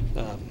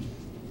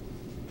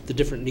the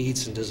different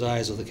needs and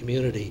desires of the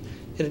community.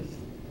 And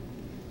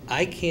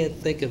I can't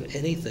think of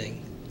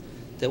anything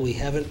that we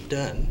haven't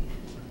done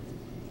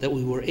that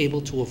we were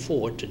able to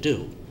afford to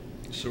do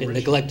and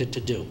neglected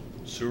to do.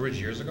 Sewerage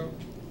years ago?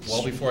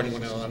 Well before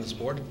anyone on this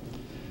board?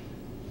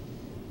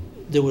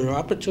 There were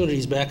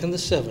opportunities back in the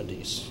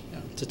 70s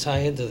to tie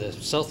into the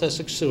South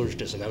Essex Sewerage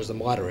District. I was the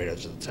moderator at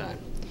the time.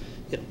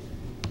 You know,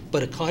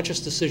 but a conscious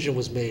decision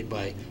was made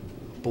by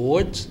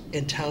boards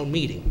and town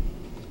meeting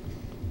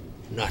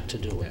not to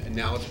do it. And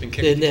now it's been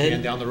kicked the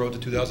can down the road to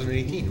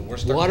 2018. And we're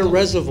stuck water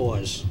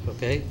reservoirs,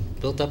 okay,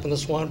 built up in the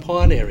Swan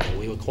Pond area.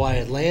 We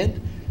acquired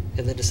land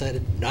and then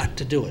decided not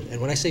to do it.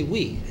 And when I say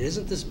we, it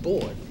isn't this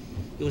board.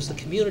 It was the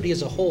community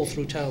as a whole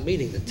through town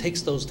meeting that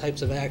takes those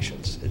types of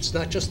actions. It's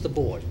not just the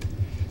board.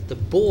 The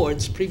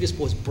boards, previous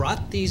boards,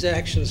 brought these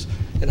actions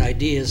and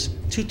ideas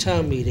to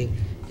town meeting,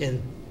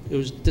 and it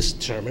was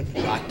determined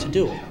not to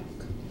do it.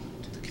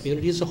 The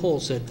community as a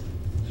whole said,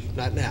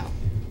 not now.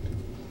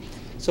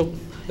 So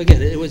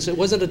again, it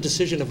wasn't a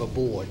decision of a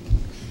board,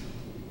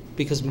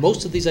 because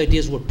most of these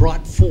ideas were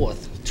brought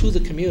forth to the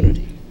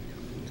community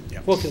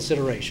for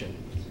consideration,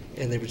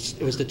 and it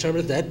was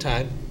determined at that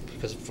time,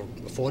 because for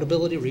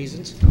affordability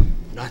reasons,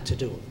 not to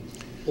do it,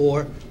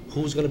 or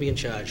who's going to be in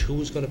charge,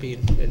 who's going to be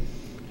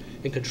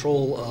in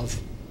control of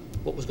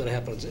what was going to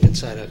happen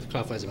inside the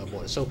confines of our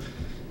border. So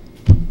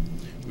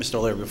Mr.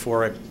 O'Leary,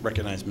 before I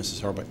recognize Mrs.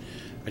 Herbert,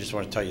 I just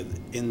want to tell you,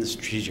 that in the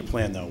strategic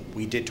plan, though,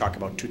 we did talk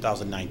about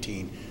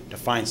 2019 to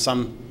find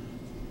some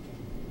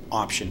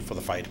option for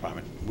the fire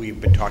department. We've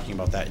been talking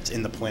about that. It's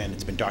in the plan.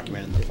 It's been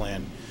documented in the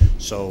plan.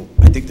 So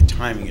I think the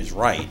timing is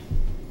right.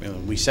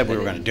 We said we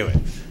were going to do it.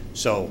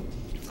 So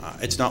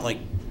it's not like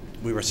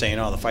we were saying,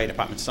 oh, the fire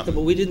department's something.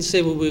 But we didn't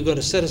say we were going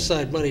to set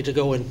aside money to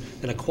go and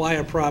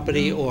acquire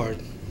property or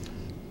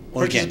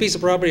purchase a piece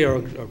of property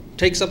or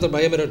take something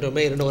by eminent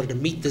domain in order to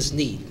meet this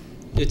need.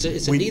 It's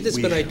a need that's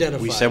been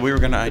identified. We said we were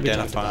going to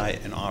identify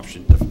an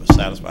option to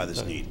satisfy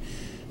this need.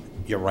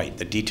 You're right.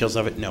 The details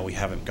of it, no, we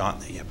haven't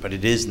gotten there yet, but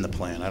it is in the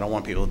plan. I don't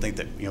want people to think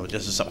that, you know,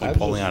 this is something we're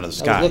pulling out of the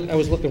sky. I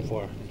was looking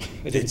for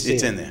it. It's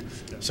in there.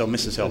 So,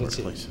 Mrs. Hilbert,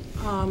 please.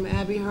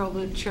 Abby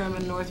Hurlbut,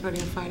 Chairman, North Reading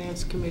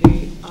Finance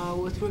Committee.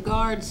 With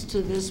regards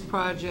to this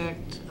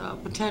project,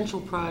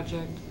 potential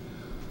project,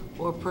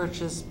 or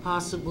purchase,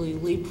 possibly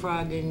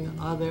leapfrogging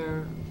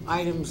other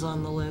items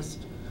on the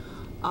list,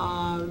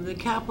 the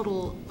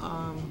Capital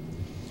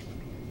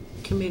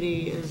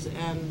Committee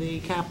and the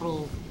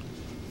Capital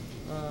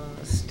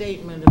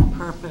Statement of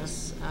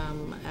Purpose,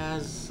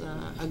 as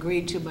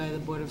agreed to by the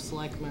Board of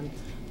Selectmen,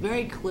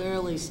 very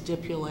clearly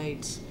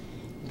stipulates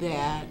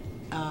that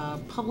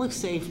public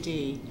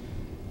safety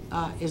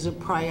is a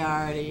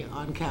priority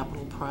on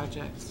capital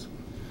projects.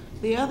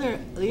 The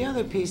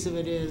other piece of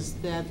it is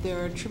that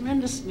there are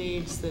tremendous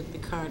needs that the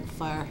current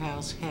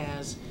firehouse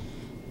has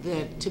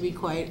that, to be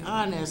quite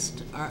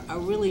honest, are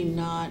really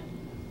not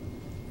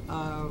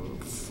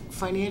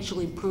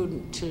financially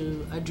prudent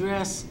to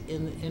address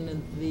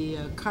in the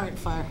current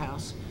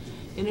firehouse.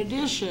 In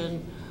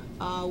addition,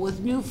 with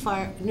new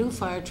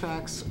fire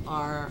trucks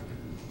are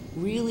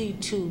really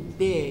too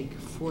big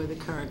for the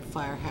current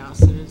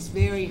firehouse, and it's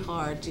very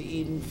hard to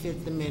even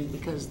fit them in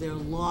because they're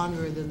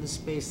longer than the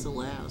space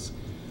allows.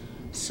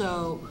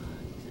 So,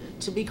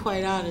 to be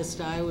quite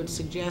honest, I would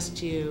suggest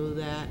to you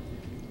that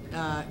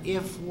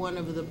if one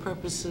of the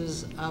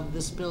purposes of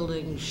this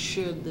building,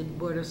 should the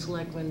Board of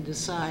Selectmen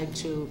decide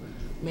to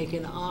make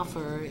an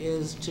offer,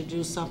 is to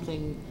do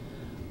something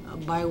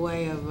by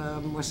way of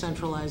a more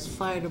centralized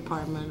fire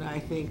department, I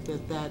think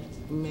that that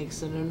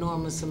makes an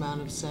enormous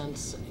amount of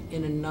sense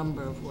in a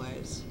number of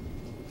ways.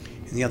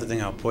 And the other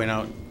thing I'll point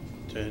out,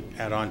 to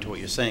add on to what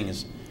you're saying,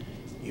 is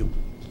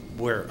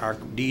where our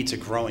needs are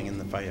growing in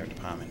the fire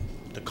department,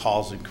 the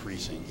calls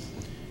increasing.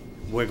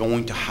 We're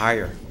going to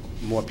hire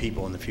more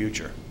people in the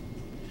future.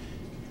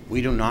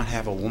 We do not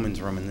have a woman's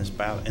room in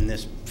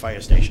this fire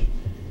station.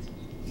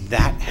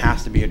 That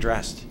has to be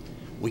addressed.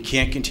 We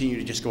can't continue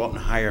to just go out and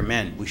hire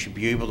men. We should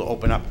be able to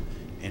open up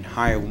and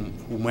hire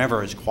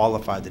whomever is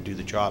qualified to do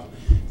the job.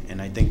 And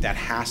I think that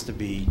has to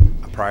be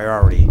a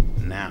priority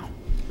now.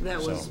 That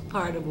was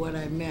part of what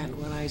I meant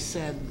when I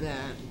said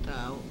that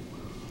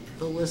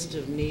the list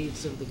of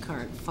needs of the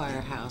current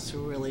firehouse are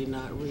really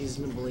not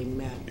reasonably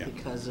met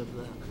because of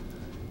the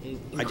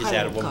incredible I just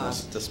added one more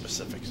cost. the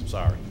specifics. I'm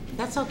sorry.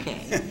 That's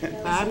okay.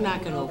 But I'm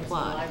not going to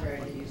apply.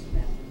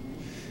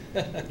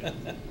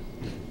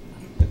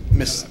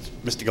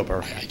 Mr.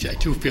 Gilbert. I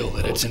do feel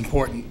that it's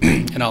important,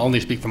 and I'll only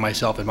speak for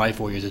myself in my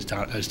 4 years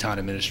as town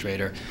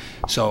administrator.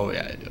 So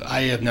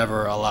I have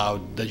never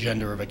allowed the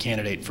gender of a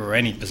candidate for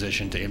any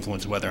position to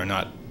influence whether or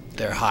not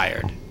they're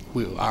hired.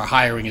 Our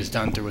hiring is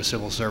done through a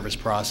civil service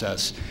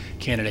process.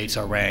 Candidates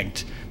are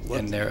ranked,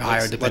 and they're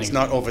hired depending.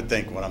 Let's not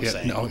overthink what I'm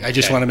saying. No, I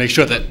just want to make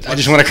sure that, I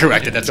just want to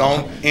correct it, that's all.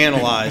 Don't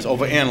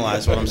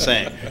overanalyze what I'm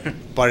saying.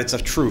 But it's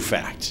a true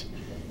fact.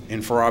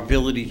 And for our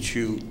ability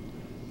to,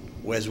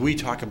 as we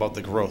talk about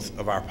the growth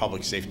of our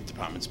public safety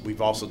departments,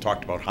 we've also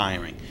talked about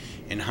hiring.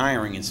 And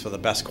hiring is for the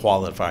best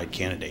qualified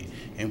candidate.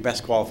 And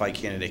best qualified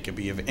candidate could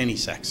be of any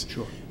sex.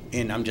 Sure.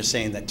 And I'm just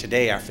saying that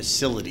today our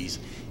facilities,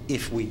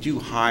 if we do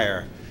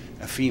hire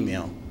a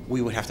female, we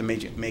would have to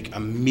make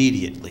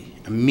immediately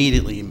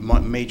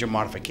major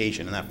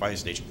modification in that fire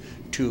station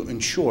to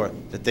ensure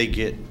that they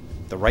get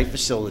the right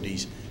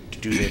facilities to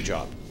do their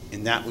job.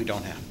 And that we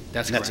don't have.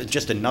 That's correct. That's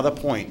just another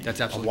point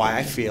of why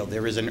I feel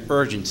there is an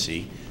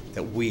urgency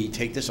that we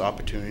take this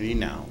opportunity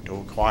now to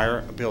acquire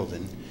a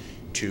building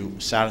to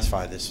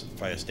satisfy this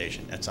fire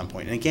station at some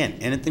point. And again,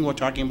 anything we're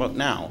talking about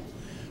now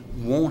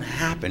won't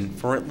happen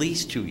for at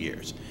least 2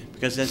 years.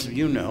 Because as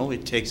you know,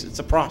 it's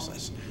a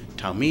process.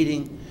 Town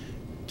meeting,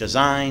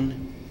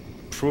 design,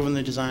 approving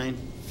the design,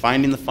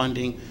 finding the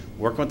funding,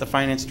 working with the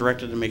finance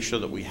director to make sure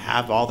that we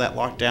have all that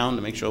locked down,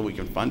 to make sure we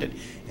can fund it,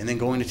 and then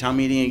going to town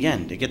meeting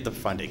again to get the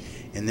funding,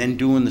 and then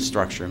doing the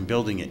structure and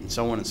building it and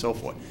so on and so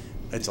forth.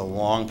 It's a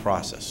long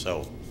process.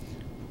 So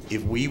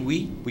if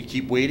we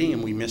keep waiting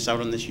and we miss out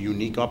on this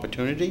unique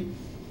opportunity,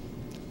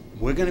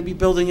 we're going to be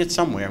building it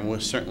somewhere, and we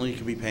certainly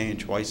could be paying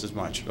twice as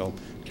much. So,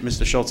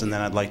 Mr. Schultz, and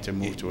then I'd like to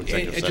move to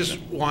executive session. I just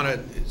want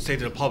to say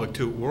to the public,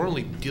 too, we're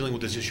only dealing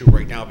with this issue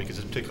right now because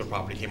this particular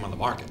property came on the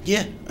market.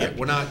 Yeah.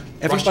 We're not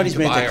rushing to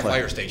buy our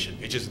fire station.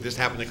 It's just this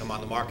happened to come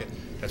on the market.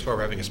 That's why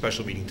we're having a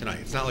special meeting tonight.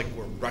 It's not like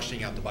we're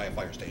rushing out to buy a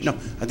fire station. No,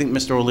 I think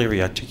Mr.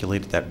 O'Leary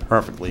articulated that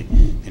perfectly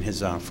in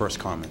his first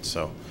comments.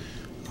 So,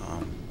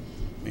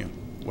 you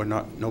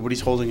know,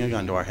 nobody's holding a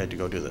gun to our head to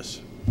go do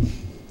this.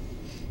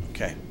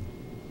 Okay.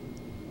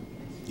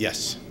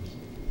 Yes.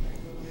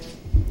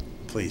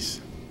 Please.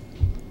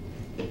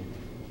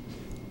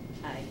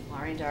 Hi,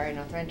 Lauren Dory,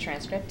 Northern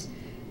Transcript.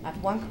 I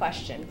have one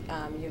question.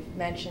 You've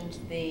mentioned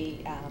the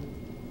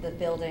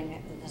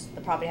building,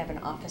 the property have an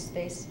office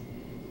space.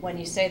 When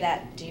you say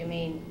that, do you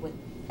mean with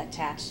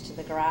attached to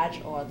the garage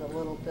or the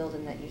little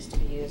building that used to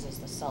be used as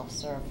the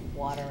self-serve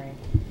watering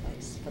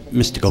place for the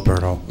Mr.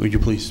 Gilberto, would you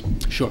please?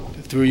 Sure.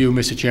 Through you,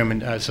 Mr.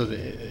 Chairman,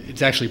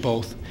 it's actually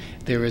both.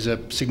 There is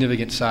a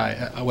significant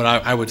size, what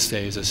I would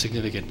say is a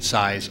significant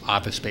size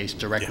office space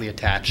directly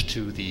attached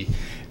to the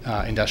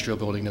industrial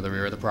building to the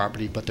rear of the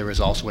property, but there is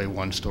also a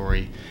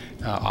one-story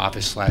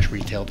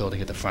office/retail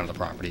building at the front of the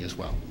property as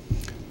well.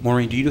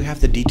 Maureen, do you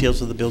have the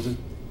details of the building?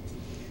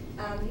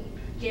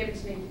 He gave it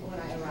to me when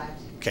I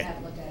arrived. Okay. I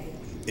haven't looked at it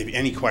yet. If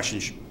any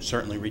questions,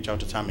 certainly reach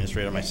out to Town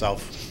Administrator or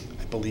myself.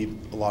 I believe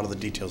a lot of the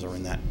details are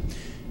in that.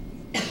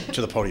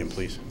 To the podium,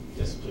 please.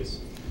 Yes,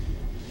 please.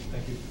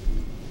 Thank you.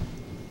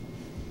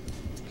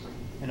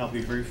 And I'll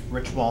be brief.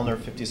 Rich Wallner,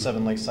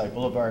 57 Lakeside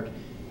Boulevard.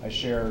 I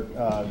share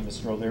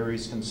Mr.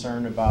 O'Leary's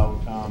concern about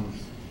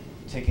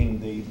taking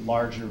the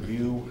larger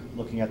view,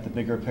 looking at the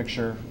bigger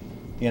picture.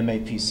 The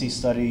MAPC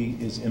study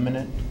is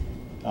imminent.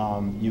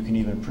 You can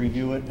even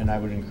preview it, and I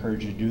would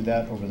encourage you to do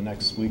that over the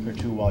next week or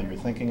two while you're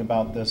thinking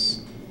about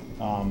this.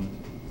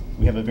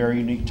 We have a very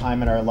unique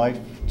time in our life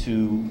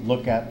to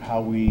look at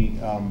how we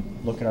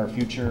look at our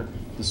future.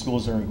 The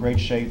schools are in great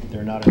shape.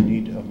 They're not in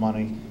need of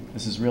money.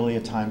 This is really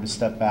a time to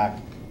step back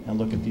and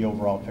look at the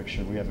overall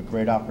picture. We have a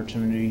great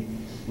opportunity.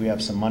 We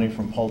have some money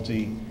from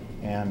Pulte,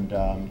 and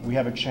we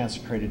have a chance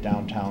to create a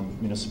downtown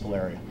municipal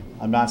area.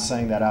 I'm not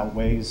saying that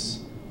outweighs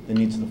the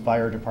needs of the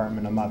fire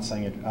department. I'm not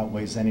saying it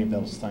outweighs any of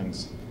those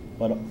things.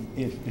 But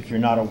if you're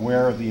not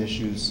aware of the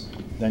issues,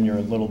 then you're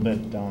a little bit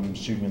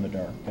shooting in the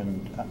dark.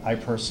 And I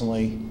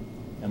personally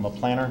am a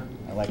planner.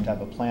 I like to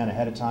have a plan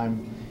ahead of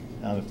time.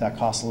 If that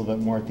costs a little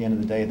bit more at the end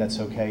of the day, that's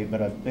okay.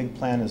 But a big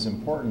plan is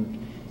important.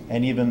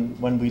 And even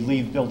when we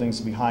leave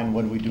buildings behind,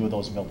 what do we do with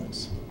those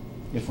buildings?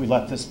 If we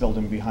left this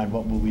building behind,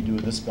 what will we do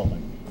with this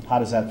building? How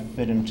does that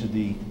fit into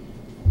the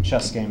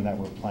chess game that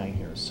we're playing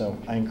here? So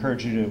I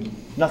encourage you to,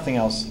 nothing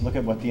else, look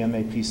at what the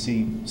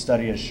MAPC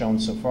study has shown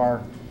so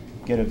far,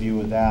 get a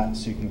view of that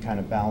so you can kind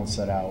of balance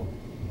that out,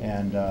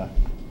 and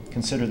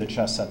consider the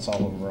chess sets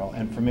all overall.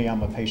 And for me,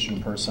 I'm a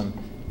patient person.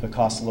 If it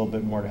costs a little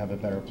bit more to have a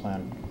better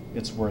plan,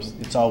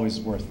 it's always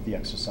worth the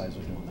exercise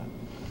of doing that,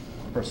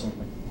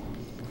 personally.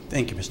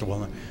 Thank you, Mr.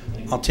 Wallner.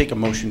 I'll take a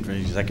motion for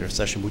executive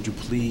session. Would you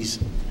please,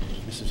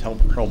 Mrs.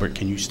 Hurlbert,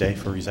 can you stay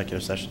for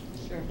executive session?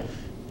 Sure.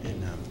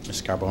 And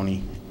Ms.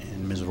 Carboni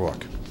and Ms.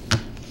 Rourke,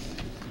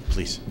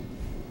 please.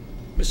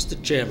 Mr.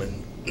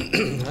 Chairman,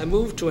 I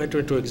move to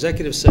enter into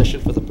executive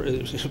session for the,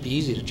 it would be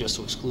easy to just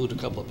exclude a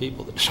couple of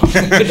people that don't.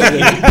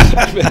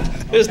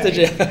 Mr.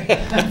 Chairman,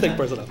 nothing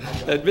personal.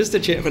 Mr.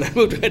 Chairman, I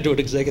move to enter an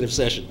executive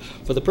session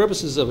for the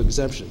purposes of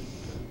exemption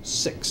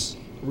 6,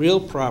 real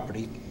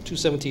property,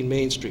 217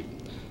 Main Street.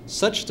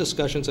 Such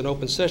discussions in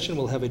open session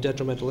will have a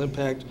detrimental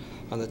impact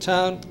on the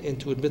town, and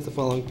to admit the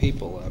following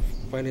people: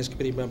 Finance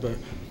Committee Member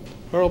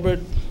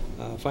Hurlbert,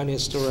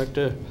 Finance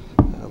Director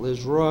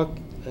Liz Rourke,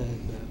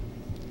 and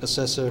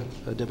Assessor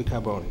Debbie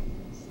Carboni.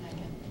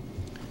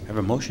 I have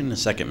a motion and a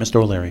second.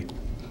 Mr. O'Leary.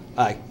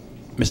 Aye.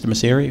 Mr.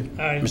 Messeri.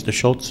 Aye. Mr.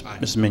 Schultz. Aye.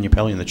 Mrs.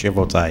 Minipelli, and the chair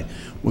votes aye.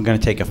 We're going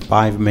to take a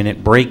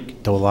 5-minute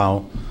break to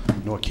allow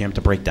NORCAM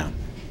to break down.